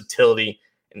versatility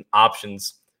and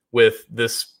options with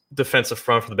this defensive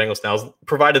front for the Bengals now,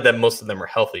 provided that most of them are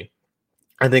healthy.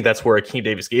 I think that's where Akeem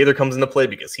Davis-Gaither comes into play,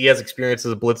 because he has experience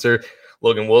as a blitzer.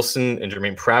 Logan Wilson and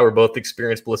Jermaine Pratt were both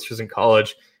experienced blitzers in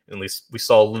college. At least we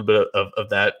saw a little bit of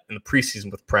that in the preseason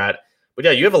with Pratt. But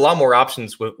yeah, you have a lot more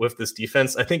options with this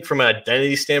defense. I think from an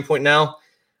identity standpoint now,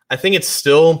 I think it's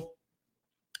still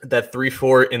that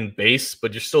 3-4 in base,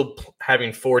 but you're still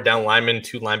having 4 down linemen,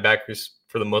 2 linebackers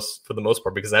for the most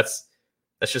part, because that's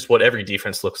just what every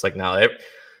defense looks like now.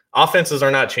 Offenses are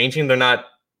not changing. They're not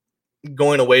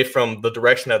going away from the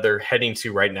direction that they're heading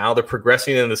to right now. They're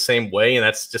progressing in the same way, and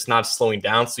that's just not slowing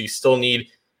down. So you still need,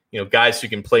 guys who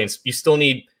can play. You still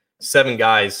need 7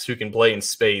 guys who can play in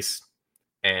space,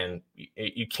 and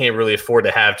you can't really afford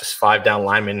to have just 5 down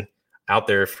linemen out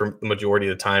there for the majority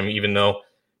of the time, even though,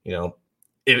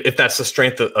 if that's the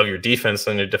strength of your defense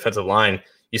and your defensive line,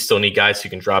 you still need guys who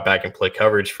can drop back and play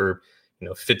coverage for,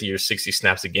 50 or 60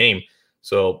 snaps a game.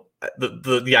 So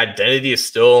the identity is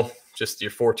still just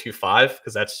your 4-2-5,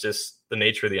 because that's just the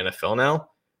nature of the NFL now.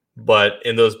 But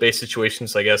in those base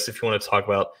situations, I guess if you want to talk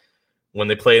about when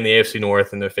they play in the AFC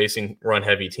North and they're facing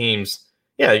run-heavy teams,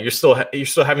 yeah, you're still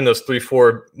having those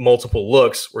 3-4 multiple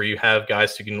looks where you have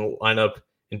guys who can line up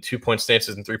in 2-point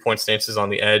stances and 3-point stances on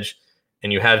the edge,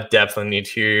 and you have depth on the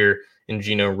interior in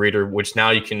Geno and Reader, which now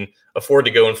you can afford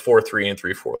to go in 4-3 and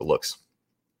 3-4 looks.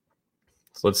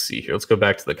 So let's see here. Let's go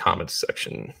back to the comments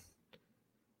section.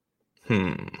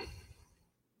 We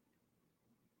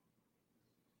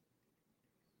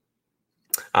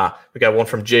got one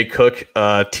from Jay Cook.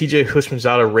 TJ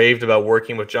Houshmandzadeh raved about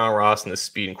working with John Ross and his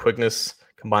speed and quickness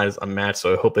combined is unmatched,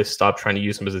 so I hope they stop trying to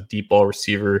use him as a deep ball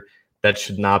receiver. That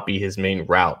should not be his main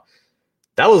route.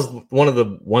 That was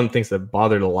one things that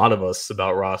bothered a lot of us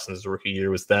about Ross in his rookie year,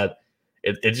 was that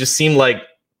it just seemed like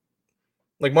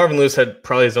Marvin Lewis had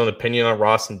probably his own opinion on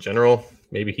Ross in general.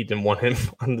 Maybe he didn't want him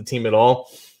on the team at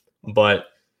all, but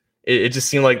it just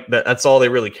seemed like that's all they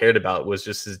really cared about, was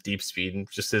just his deep speed and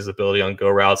just his ability on go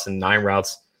routes and 9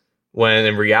 routes, when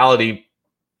in reality,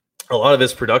 a lot of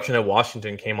his production at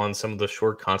Washington came on some of the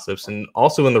short concepts and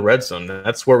also in the red zone.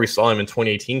 That's where we saw him in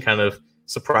 2018 kind of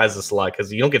surprised us a lot,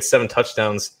 because you don't get 7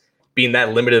 touchdowns being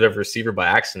that limited of a receiver by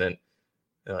accident.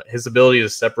 His ability to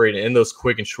separate in those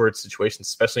quick and short situations,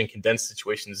 especially in condensed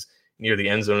situations near the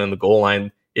end zone and the goal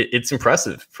line, it's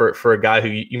impressive for a guy who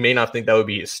you may not think that would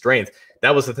be his strength.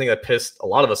 That was the thing that pissed a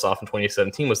lot of us off in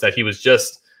 2017, was that he was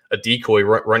just a decoy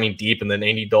running deep, and then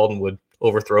Andy Dalton would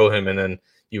overthrow him, and then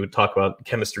you would talk about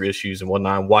chemistry issues and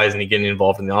whatnot. Why isn't he getting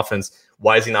involved in the offense?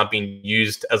 Why is he not being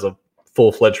used as a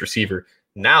full-fledged receiver?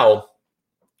 Now,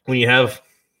 when you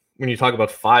talk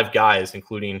about 5 guys,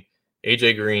 including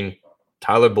AJ Green,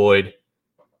 Tyler Boyd,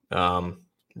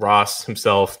 Ross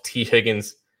himself, T.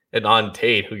 Higgins, and Auden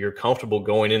Tate, who you're comfortable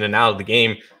going in and out of the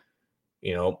game,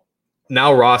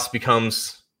 now Ross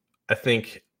becomes, I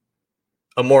think,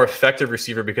 a more effective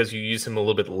receiver because you use him a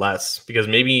little bit less, because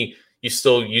maybe you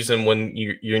still use him when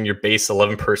you're in your base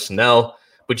 11 personnel,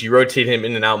 but you rotate him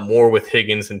in and out more with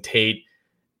Higgins and Tate.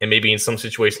 And maybe in some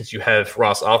situations you have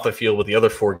Ross off the field with the other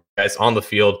 4 guys on the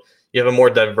field. You have a more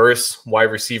diverse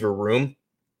wide receiver room.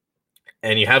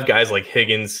 And you have guys like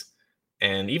Higgins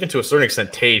and even to a certain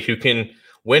extent Tate, who can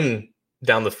win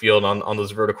down the field on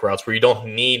those vertical routes where you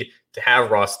don't need to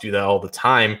have Ross do that all the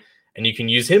time. And you can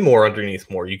use him more underneath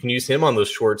more. You can use him on those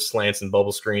short slants and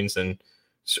bubble screens and,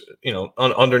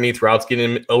 on underneath routes, get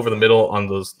him over the middle on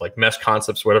those like mesh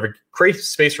concepts, whatever. Create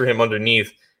space for him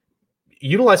underneath.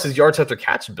 Utilize his yards after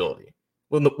catch ability.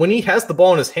 When he has the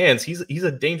ball in his hands, he's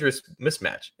a dangerous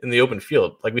mismatch in the open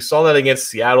field. Like we saw that against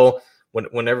Seattle when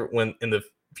in the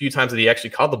few times that he actually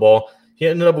caught the ball, he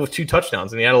ended up with 2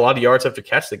 touchdowns and he had a lot of yards after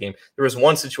catch the game. There was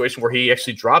one situation where he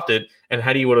actually dropped it, and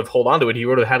had he would have held on to it, he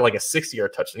would have had like a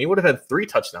 60-yard touchdown. He would have had 3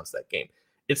 touchdowns that game.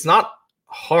 It's not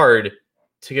hard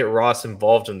to get Ross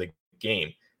involved in the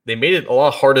game. They made it a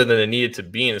lot harder than it needed to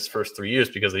be in his first 3 years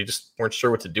because they just weren't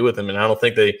sure what to do with him. And I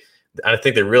think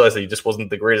they realized that he just wasn't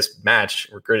the greatest match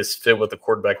or greatest fit with the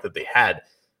quarterback that they had.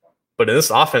 But in this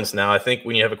offense now, I think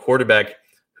when you have a quarterback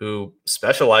who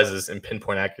specializes in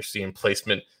pinpoint accuracy and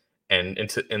placement and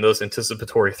in those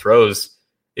anticipatory throws,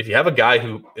 if you have a guy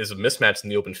who is a mismatch in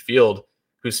the open field,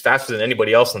 who's faster than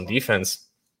anybody else on defense,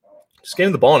 just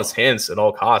getting the ball in his hands at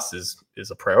all costs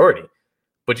is a priority.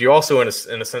 But you're also in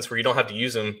a sense where you don't have to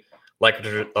use him like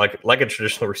a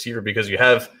traditional receiver, because you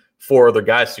have 4 other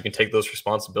guys who can take those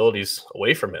responsibilities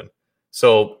away from him.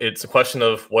 So it's a question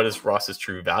of what is Ross's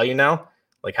true value now?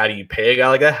 Like, how do you pay a guy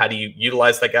like that? How do you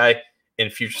utilize that guy in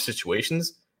future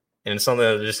situations? And it's something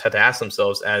that they just have to ask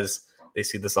themselves as they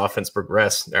see this offense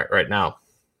progress right now.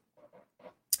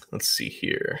 Let's see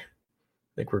here.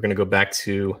 I think we're going to go back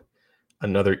to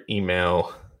another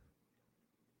email.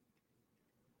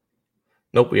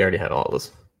 Nope, we already had all of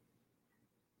this.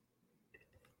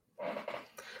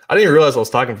 I didn't even realize I was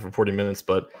talking for 40 minutes,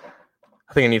 but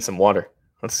I think I need some water.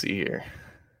 Let's see here.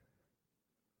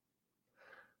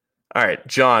 All right,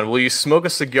 John, will you smoke a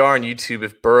cigar on YouTube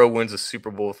if Burrow wins a Super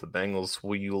Bowl with the Bengals?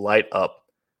 Will you light up?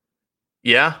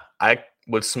 Yeah, I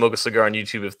would smoke a cigar on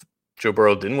YouTube if Joe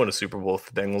Burrow didn't win a Super Bowl with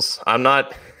the Bengals. I'm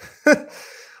not.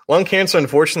 Lung cancer,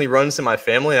 unfortunately, runs in my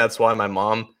family. That's why my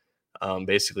mom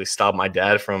basically stopped my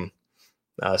dad from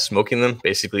smoking them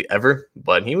basically ever.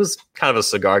 But he was kind of a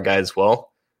cigar guy as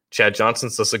well. Chad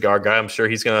Johnson's a cigar guy. I'm sure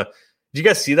he's gonna. Did you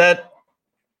guys see that?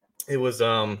 It was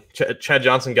Chad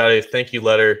Johnson got a thank you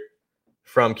letter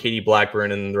from Katie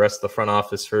Blackburn and the rest of the front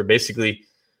office for basically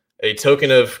a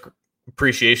token of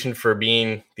appreciation for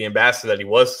being the ambassador that he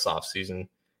was this offseason.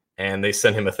 And they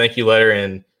sent him a thank you letter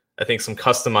and I think some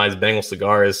customized Bengal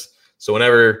cigars. So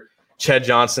whenever Chad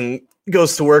Johnson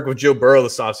goes to work with Joe Burrow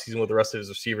this offseason with the rest of his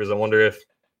receivers, I wonder if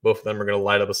both of them are going to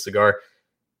light up a cigar.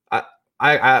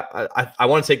 I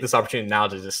want to take this opportunity now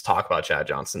to just talk about Chad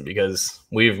Johnson because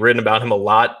we've written about him a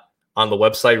lot on the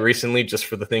website recently just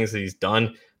for the things that he's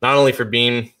done, not only for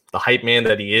being the hype man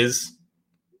that he is,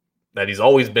 that he's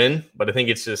always been, but I think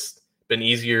it's just been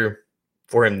easier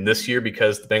for him this year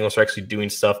because the Bengals are actually doing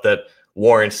stuff that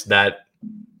warrants that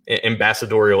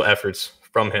ambassadorial efforts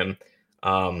from him.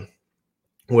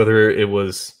 Whether it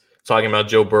was talking about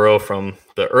Joe Burrow from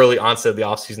the early onset of the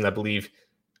offseason, I believe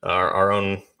our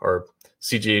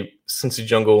CJ Cincy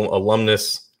Jungle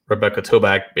alumnus Rebecca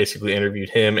Toback basically interviewed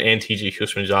him and TJ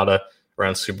Houshmandzadeh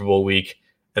around Super Bowl week.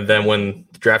 And then when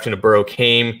the drafting of Burrow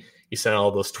came, he sent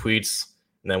all those tweets.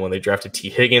 And then when they drafted T.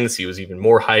 Higgins, he was even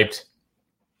more hyped.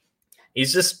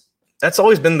 That's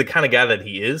always been the kind of guy that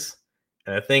he is.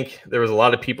 And I think there was a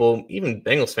lot of people, even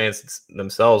Bengals fans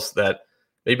themselves, that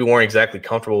maybe weren't exactly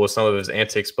comfortable with some of his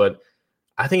antics, but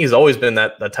I think he's always been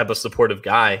that type of supportive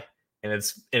guy. And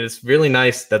it's really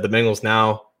nice that the Bengals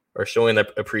now are showing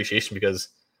that appreciation because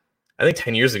I think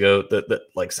 10 years ago, that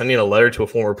like sending a letter to a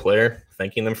former player,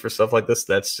 thanking them for stuff like this,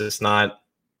 that's just not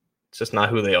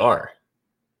who they are.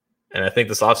 And I think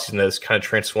this offseason has kind of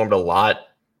transformed a lot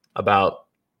about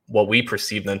what we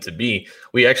perceive them to be.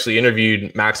 We actually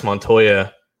interviewed Max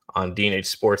Montoya on D&H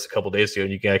Sports a couple days ago,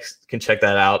 and you guys can check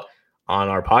that out on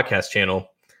our podcast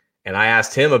channel. And I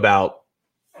asked him about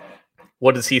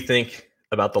what does he think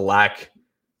about the lack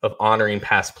of honoring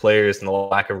past players and the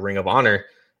lack of Ring of Honor.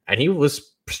 And he was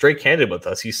straight candid with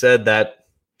us. He said that,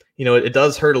 it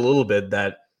does hurt a little bit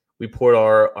that we poured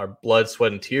our blood,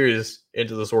 sweat, and tears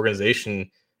into this organization.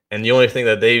 And the only thing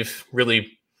that they've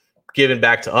really given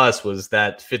back to us was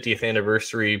that 50th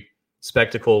anniversary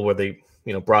spectacle where they,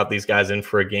 brought these guys in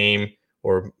for a game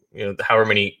or, however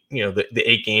many, the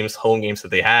 8 home games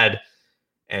that they had.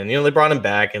 And, they brought them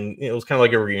back and it was kind of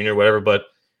like a reunion or whatever. But,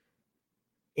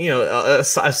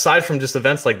 aside from just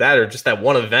events like that or just that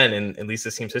one event in at least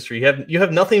this team's history, you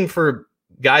have nothing for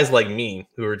guys like me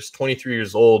who are just 23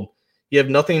 years old. You have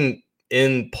nothing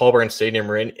in Paul Brown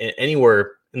Stadium or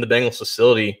anywhere in the Bengals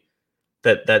facility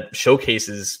that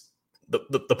showcases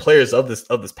the players of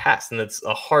this past. And it's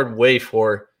a hard way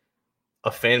for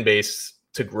a fan base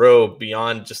to grow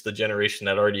beyond just the generation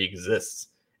that already exists.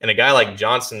 And a guy like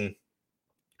Johnson,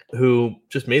 who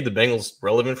just made the Bengals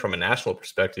relevant from a national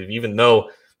perspective, even though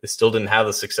they still didn't have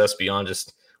the success beyond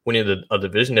just winning a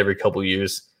division every couple of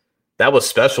years, that was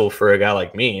special for a guy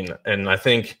like me. And I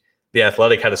think The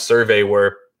Athletic had a survey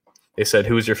where they said,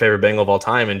 who's your favorite Bengal of all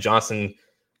time? And Johnson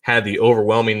had the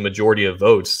overwhelming majority of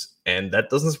votes. And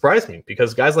that doesn't surprise me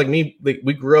because guys like me,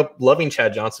 we grew up loving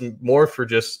Chad Johnson more for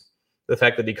just the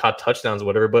fact that he caught touchdowns or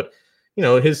whatever. But,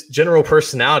 his general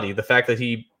personality, the fact that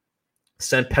he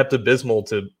sent Pepto-Bismol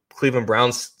to Cleveland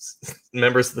Browns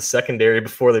members of the secondary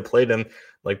before they played him,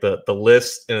 like the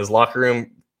list in his locker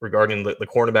room regarding the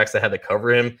cornerbacks that had to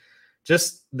cover him,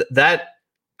 just that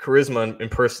charisma and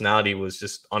personality was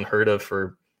just unheard of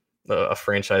for a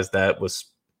franchise that was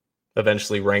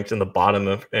eventually ranked in the bottom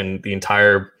of in the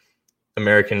entire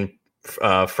American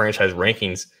franchise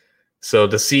rankings. So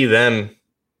to see them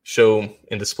show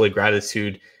and display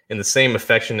gratitude in the same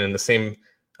affection and the same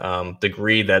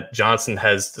degree that Johnson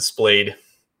has displayed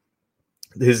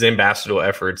his ambassadorial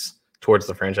efforts towards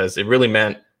the franchise, it really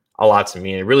meant a lot to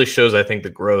me. And it really shows, I think, the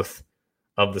growth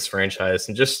of this franchise.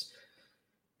 And just,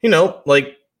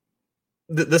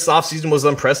 this offseason was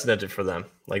unprecedented for them.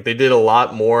 Like, they did a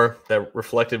lot more that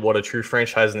reflected what a true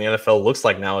franchise in the NFL looks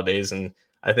like nowadays. And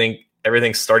I think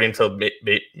everything's starting to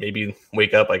maybe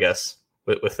wake up, I guess,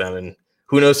 with them. And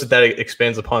who knows if that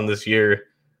expands upon this year?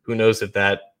 Who knows if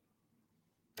that,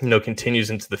 continues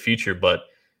into the future? But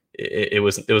it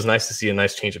was nice to see a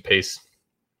nice change of pace.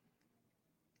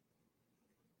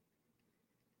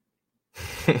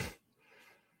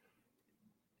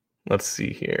 Let's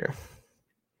see here.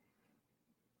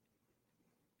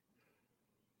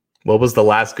 What was the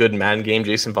last good Madden game,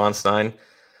 Jason Von Stein?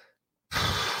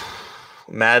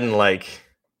 Madden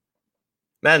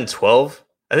 12.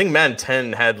 I think Madden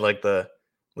 10 had the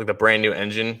brand new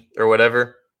engine or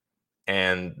whatever.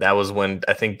 And that was when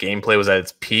I think gameplay was at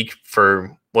its peak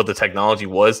for what the technology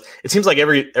was. It seems like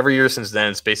every year since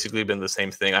then, it's basically been the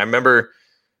same thing. I remember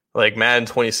Madden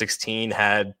 2016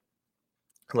 had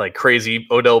crazy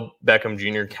Odell Beckham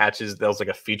Jr. catches. That was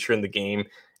a feature in the game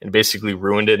and basically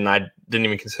ruined it. And I didn't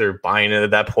even consider buying it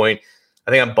at that point.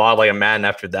 I think I bought a Madden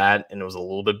after that and it was a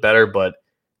little bit better, but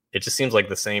it just seems like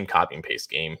the same copy and paste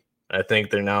game. I think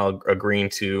they're now agreeing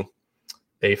to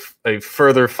a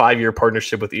further 5-year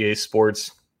partnership with EA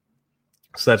Sports.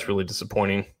 So that's really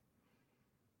disappointing.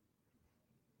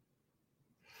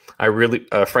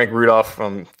 Frank Rudolph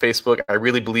from Facebook, I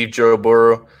really believe Joe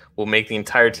Burrow will make the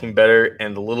entire team better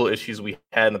and the little issues we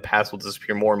had in the past will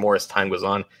disappear more and more as time goes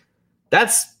on.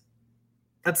 That's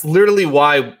literally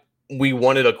why we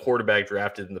wanted a quarterback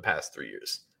drafted in the past 3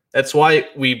 years. That's why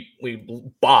we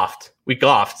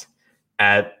scoffed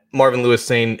at Marvin Lewis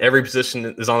saying every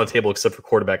position is on the table except for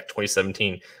quarterback in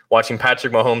 2017. Watching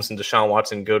Patrick Mahomes and Deshaun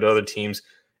Watson go to other teams,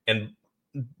 and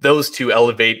those two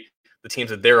elevate the teams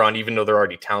that they're on, even though they're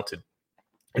already talented.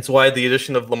 It's why the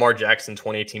addition of Lamar Jackson in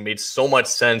 2018 made so much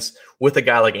sense with a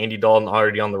guy like Andy Dalton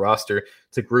already on the roster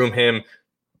to groom him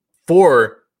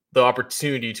for the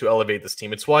opportunity to elevate this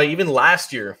team. It's why even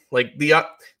last year, the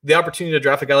opportunity to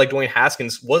draft a guy like Dwayne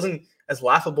Haskins wasn't as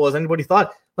laughable as anybody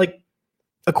thought.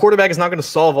 A quarterback is not going to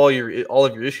solve all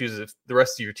of your issues if the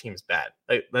rest of your team is bad.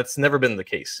 That's never been the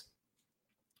case.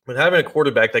 But having a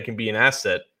quarterback that can be an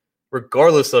asset,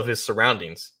 regardless of his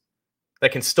surroundings,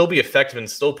 that can still be effective and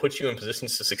still put you in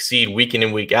positions to succeed week in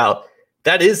and week out,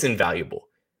 that is invaluable.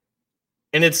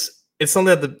 And it's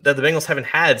something that the Bengals haven't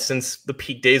had since the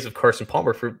peak days of Carson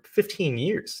Palmer for 15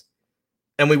 years.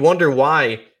 And we wonder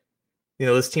why,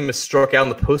 this team has struck out in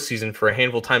the postseason for a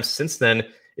handful of times since then.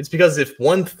 It's because if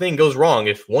one thing goes wrong,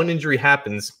 if one injury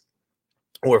happens,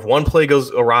 or if one play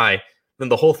goes awry, then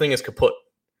the whole thing is kaput.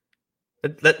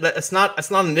 That's not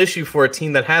an issue for a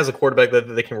team that has a quarterback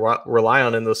that they can rely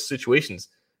on in those situations.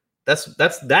 That's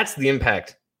the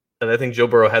impact that I think Joe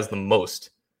Burrow has the most,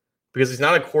 because he's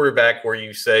not a quarterback where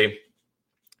you say,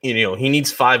 he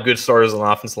needs 5 good starters on the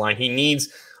offensive line. He needs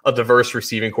a diverse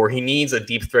receiving core. He needs a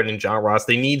deep threat in John Ross.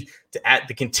 They need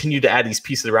to continue to add these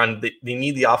pieces around. They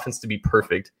need the offense to be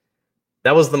perfect.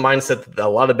 That was the mindset that a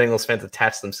lot of Bengals fans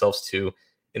attached themselves to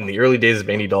in the early days of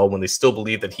Andy Dalton, when they still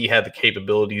believed that he had the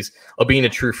capabilities of being a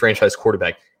true franchise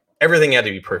quarterback. Everything had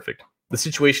to be perfect. The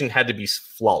situation had to be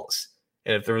flawless.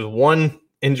 And if there was one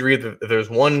injury, if there was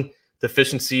one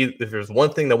deficiency, if there was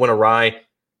one thing that went awry,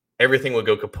 everything would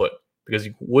go kaput, because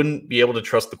you wouldn't be able to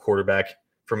trust the quarterback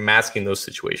for masking those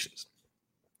situations.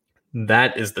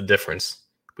 That is the difference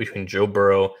between Joe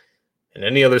Burrow and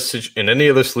any other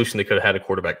solution they could have had a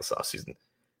quarterback this offseason,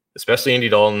 especially Andy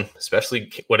Dalton,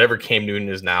 especially whatever Cam Newton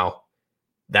is now.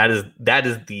 That is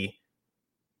the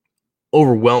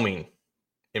overwhelming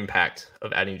impact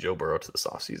of adding Joe Burrow to this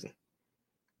offseason.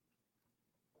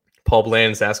 Paul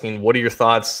Bland is asking, what are your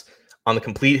thoughts on the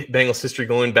complete Bengals history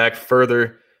going back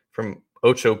further from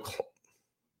Ocho?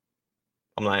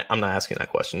 I'm not asking that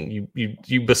question.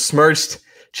 You besmirched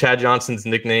Chad Johnson's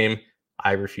nickname.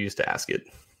 I refuse to ask it.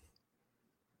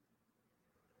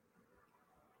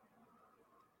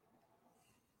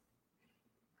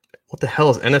 What the hell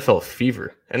is NFL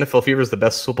Fever? NFL Fever is the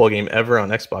best football game ever on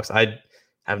Xbox. I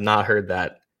have not heard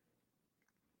that.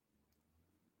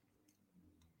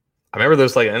 I remember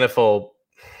there's an NFL,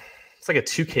 it's a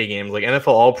 2K game, NFL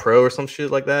All Pro or some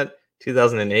shit like that.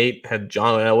 2008 had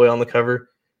John Elway on the cover.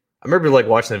 I remember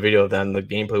watching the video of that, and the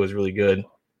gameplay was really good.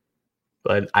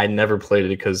 But I never played it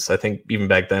because I think even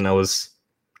back then I was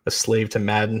a slave to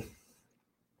Madden.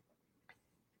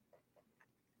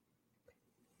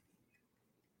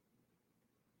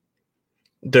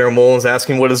 Daryl Mullins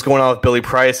asking, what is going on with Billy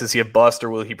Price? Is he a bust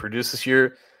or will he produce this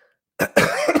year?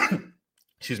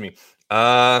 Excuse me.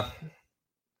 I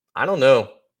don't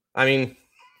know. I mean,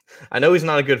 I know he's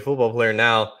not a good football player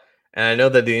now, and I know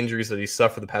that the injuries that he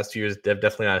suffered the past 2 years have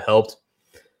definitely not helped.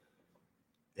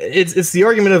 It's the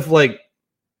argument of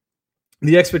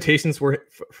the expectations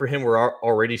for him were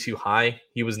already too high.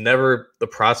 He was never the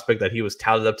prospect that he was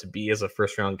touted up to be as a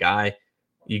first-round guy.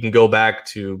 You can go back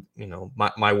to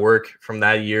my work from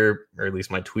that year, or at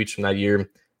least my tweets from that year.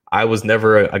 I was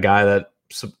never a guy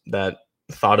that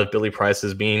thought of Billy Price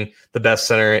as being the best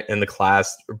center in the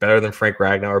class, or better than Frank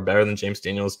Ragnow, or better than James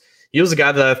Daniels. He was a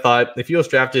guy that I thought, if he was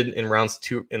drafted in rounds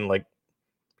 2, in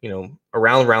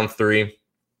around round 3,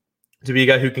 to be a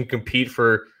guy who can compete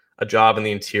for a job in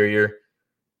the interior,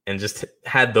 and just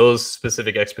had those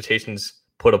specific expectations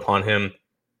put upon him,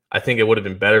 I think it would have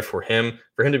been better for him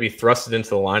to be thrusted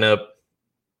into the lineup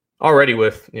already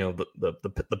with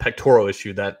the pectoral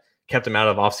issue that kept him out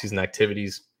of offseason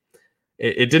activities.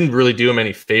 It didn't really do him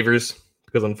any favors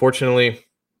because unfortunately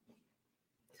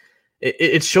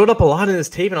it showed up a lot in his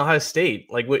tape in Ohio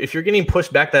State. Like if you're getting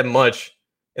pushed back that much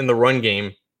in the run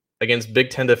game against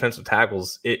Big Ten defensive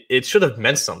tackles, it should have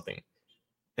meant something.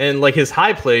 And like his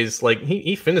high plays, like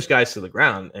he finished guys to the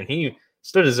ground and he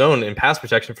stood his own in pass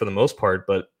protection for the most part,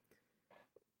 but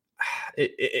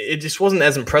it just wasn't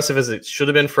as impressive as it should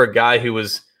have been for a guy who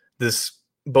was this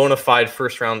bona fide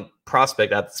first round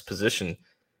prospect at this position.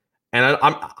 And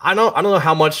I don't know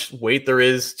how much weight there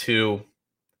is to,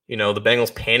 the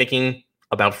Bengals panicking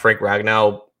about Frank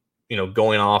Ragnow,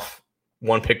 going off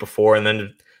one pick before and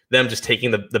then them just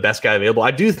taking the best guy available.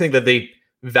 I do think that they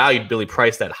valued Billy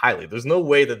Price that highly. There's no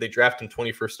way that they draft him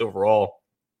 21st overall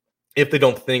if they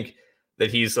don't think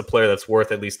that he's a player that's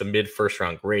worth at least a mid first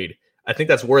round grade. I think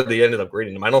that's where they ended up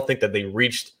grading him. I don't think that they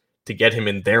reached to get him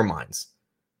in their minds.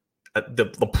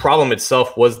 The problem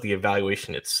itself was the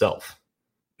evaluation itself.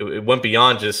 It went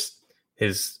beyond just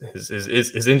his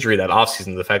injury that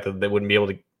offseason, the fact that they wouldn't be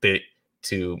able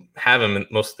to have him in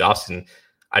most of the offseason.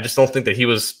 I just don't think that he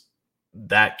was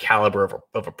that caliber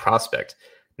of a prospect.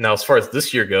 Now, as far as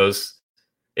this year goes,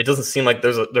 it doesn't seem like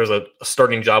there's a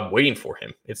starting job waiting for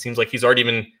him. It seems like he's already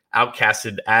been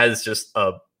outcasted as just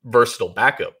a versatile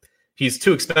backup. He's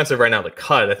too expensive right now to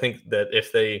cut. I think that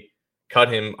if they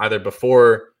cut him either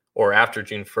before or after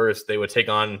June 1st, they would take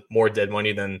on more dead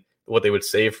money than what they would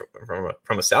save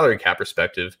from a salary cap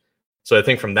perspective. So I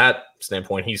think from that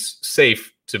standpoint, he's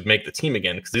safe to make the team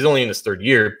again because he's only in his third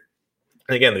year.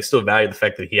 And again, they still value the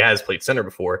fact that he has played center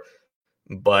before.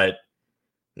 But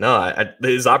no,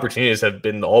 his opportunities have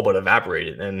been all but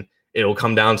evaporated. And it'll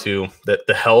come down to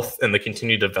the health and the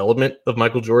continued development of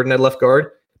Michael Jordan at left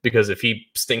guard. Because if he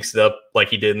stinks it up like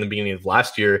he did in the beginning of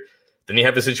last year, then you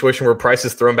have a situation where Price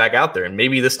is thrown back out there. And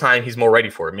maybe this time he's more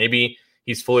ready for it. Maybe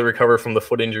he's fully recovered from the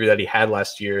foot injury that he had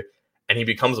last year, and he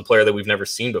becomes a player that we've never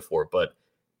seen before. But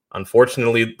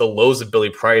unfortunately, the lows of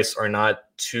Billy Price are not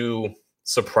too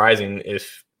surprising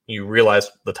if you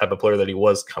realize the type of player that he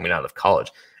was coming out of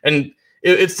college. And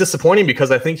it's disappointing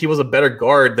because I think he was a better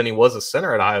guard than he was a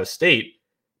center at Ohio State.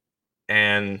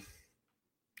 And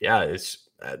yeah, it's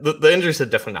the injuries have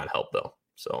definitely not helped though.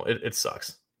 So it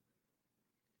sucks.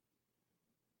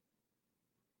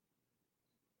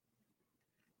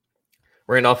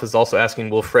 Randolph is also asking,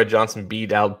 will Fred Johnson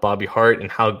beat out Bobby Hart and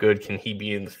how good can he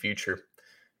be in the future?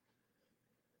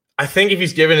 I think if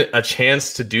he's given a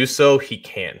chance to do so, he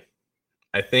can.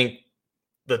 I think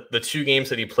the two games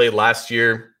that he played last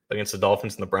year against the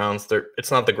Dolphins and the Browns,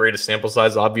 it's not the greatest sample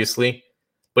size, obviously,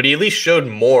 but he at least showed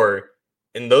more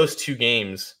in those two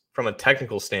games from a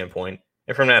technical standpoint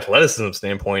and from an athleticism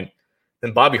standpoint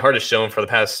than Bobby Hart has shown for the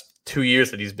past 2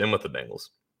 years that he's been with the Bengals.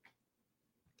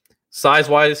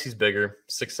 Size-wise, he's bigger,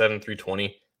 6'7",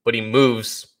 320, but he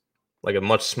moves like a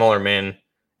much smaller man.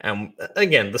 And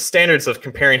again, the standards of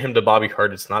comparing him to Bobby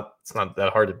Hart, it's not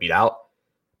that hard to beat out.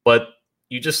 But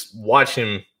you just watch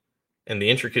him and the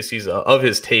intricacies of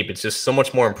his tape, it's just so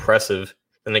much more impressive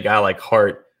than a guy like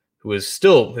Hart, who is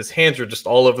still, his hands are just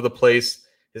all over the place.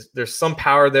 There's some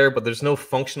power there, but there's no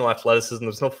functional athleticism.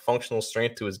 There's no functional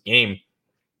strength to his game.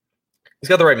 He's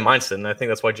got the right mindset, and I think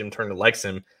that's why Jim Turner likes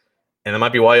him. And that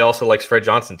might be why he also likes Fred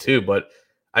Johnson too. But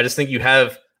I just think you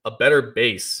have a better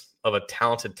base of a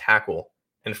talented tackle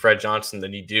in Fred Johnson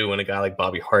than you do in a guy like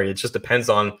Bobby Hart. It just depends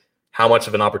on how much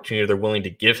of an opportunity they're willing to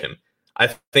give him.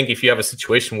 I think if you have a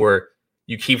situation where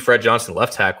you keep Fred Johnson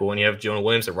left tackle and you have Jonah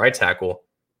Williams at right tackle,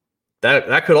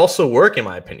 that could also work, in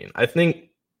my opinion. I think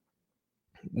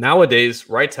nowadays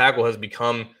right tackle has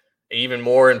become an even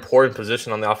more important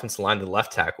position on the offensive line than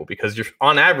left tackle because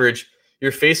on average,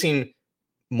 you're facing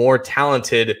more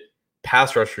talented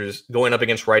pass rushers going up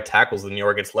against right tackles than you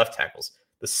are against left tackles.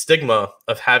 The stigma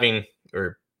of having,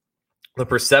 or the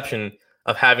perception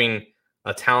of having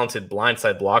a talented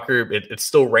blindside blocker, it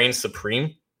still reigns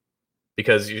supreme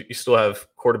because you still have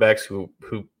quarterbacks who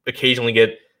occasionally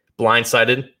get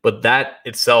blindsided, but that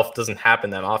itself doesn't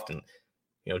happen that often.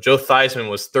 Joe Theismann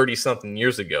was 30-something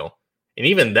years ago, and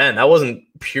even then, that wasn't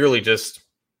purely just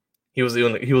he was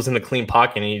in the clean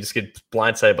pocket and he just gets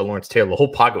blindsided by Lawrence Taylor. The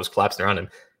whole pocket was collapsing around him.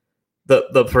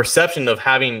 The perception of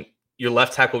having your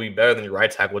left tackle be better than your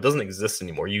right tackle, it doesn't exist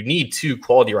anymore. You need two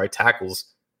quality right tackles.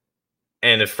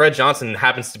 And if Fred Johnson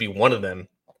happens to be one of them,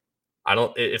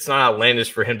 it's not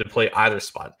outlandish for him to play either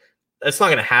spot. That's not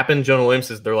going to happen. Jonah Williams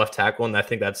is their left tackle, and I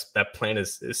think that plan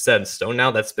is set in stone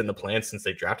now. That's been the plan since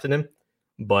they drafted him.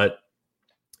 But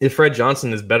if Fred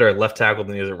Johnson is better at left tackle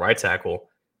than he is at right tackle,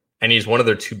 and he's one of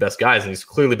their two best guys, and he's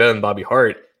clearly better than Bobby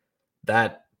Hart,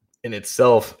 that in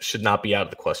itself should not be out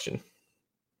of the question.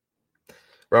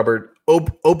 Robert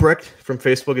Obrecht from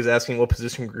Facebook is asking, what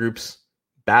position groups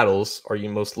battles are you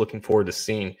most looking forward to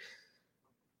seeing?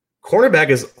 Cornerback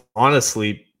is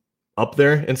honestly up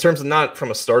there in terms of not from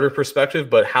a starter perspective,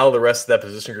 but how the rest of that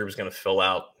position group is going to fill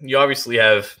out. You obviously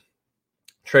have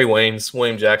Trey Waynes,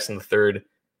 William Jackson III,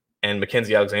 and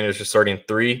Mackenzie Alexander is your starting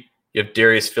three. You have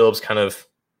Darius Phillips kind of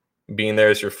being there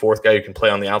as your fourth guy who can play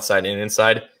on the outside and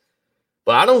inside.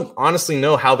 But I don't honestly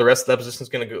know how the rest of that position is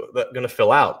going to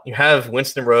fill out. You have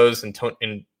Winston Rose and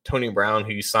Tony Brown,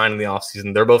 who you signed in the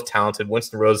offseason. They're both talented.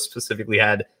 Winston Rose specifically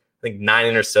had, I think,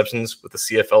 9 interceptions with the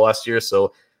CFL last year.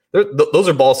 So those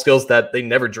are ball skills that they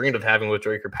never dreamed of having with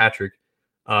Drake or Patrick.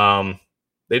 They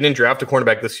didn't draft a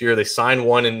cornerback this year. They signed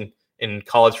one in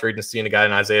college free agency, and a guy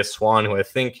in Isaiah Swan, who I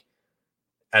think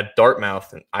at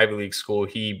Dartmouth, an Ivy League school,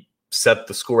 he set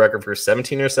the school record for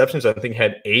 17 interceptions. I think he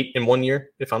had 8 in 1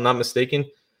 year, if I'm not mistaken.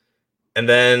 And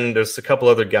then there's a couple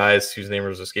other guys whose name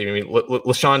was escaping me.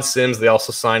 LaShawn Sims, they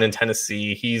also signed in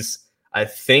Tennessee. He's, I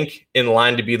think, in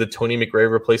line to be the Tony McRae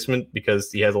replacement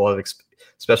because he has a lot of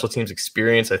special teams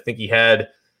experience. I think he had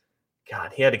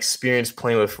experience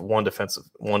playing with one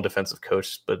defensive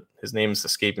coach, but his name is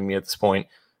escaping me at this point.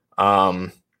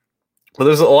 But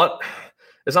there's a lot.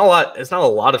 It's not a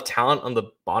lot of talent on the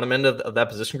bottom end of that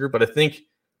position group, but I think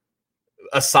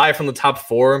aside from the top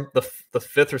 4, the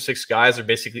 5th or 6th guys are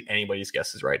basically anybody's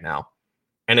guesses right now.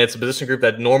 And it's a position group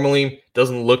that normally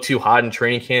doesn't look too hot in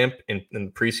training camp in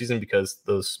the preseason because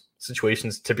those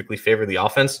situations typically favor the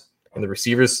offense and the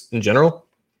receivers in general.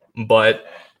 But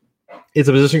it's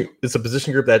a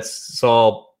position group that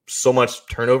saw so much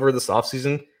turnover this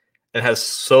offseason and has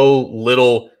so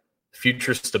little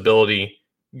future stability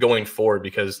going forward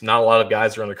because not a lot of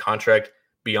guys are under contract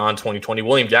beyond 2020.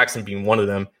 William Jackson being one of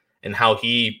them, and how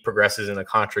he progresses in a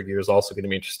contract year is also going to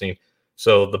be interesting.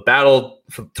 So the battle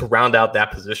to round out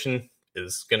that position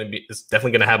is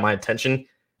definitely going to have my attention.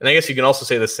 And I guess you can also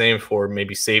say the same for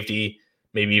maybe safety,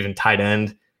 maybe even tight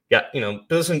end. Yeah,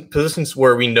 positions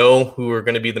where we know who are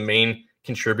going to be the main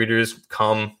contributors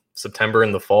come September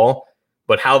in the fall,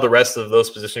 but how the rest of those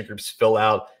position groups fill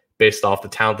out based off the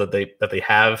talent that they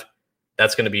have,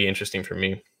 that's going to be interesting for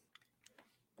me.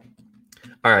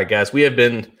 All right, guys, we have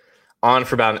been on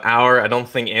for about an hour. I don't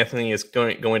think Anthony is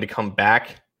going to come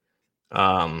back.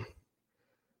 I'll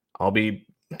be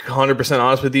 100%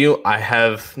 honest with you. I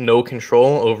have no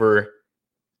control over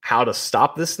how to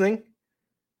stop this thing.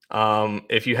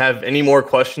 If you have any more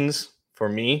questions for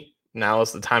me, now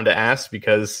is the time to ask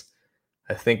because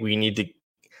I think we need to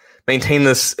maintain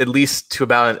this at least to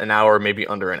about an hour, maybe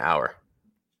under an hour.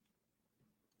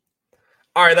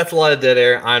 All right, that's a lot of dead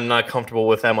air. I'm not comfortable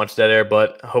with that much dead air,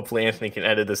 but hopefully Anthony can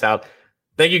edit this out.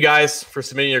 Thank you guys for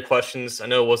submitting your questions. I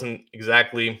know it wasn't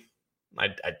exactly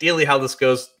ideally how this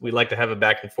goes. We like to have a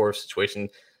back and forth situation,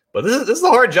 but this is a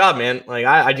hard job, man. Like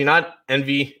I do not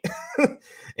envy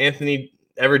Anthony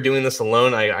ever doing this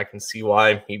alone. I can see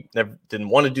why he never didn't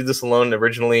want to do this alone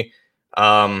originally.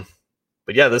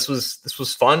 But yeah, this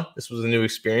was fun. This was a new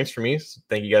experience for me. So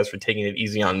thank you guys for taking it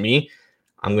easy on me.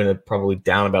 I'm going to probably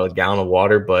down about a gallon of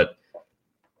water, but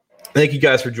thank you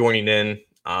guys for joining in.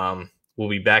 We'll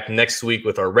be back next week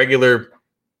with our regular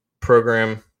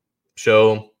program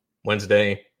show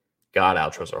Wednesday. God,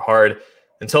 outros are hard.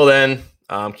 Until then,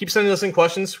 keep sending us in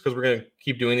questions because we're going to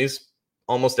keep doing these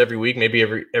almost every week, maybe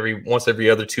every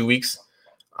other 2 weeks.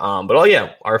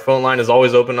 But our phone line is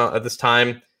always open at this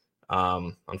time.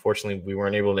 Unfortunately, we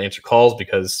weren't able to answer calls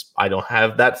because I don't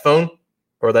have that phone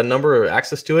or that number or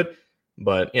access to it.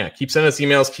 But yeah, keep sending us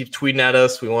emails, keep tweeting at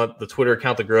us. We want the Twitter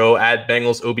account to grow at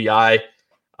BengalsOBI.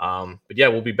 But yeah,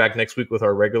 we'll be back next week with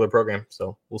our regular program.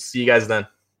 So we'll see you guys then.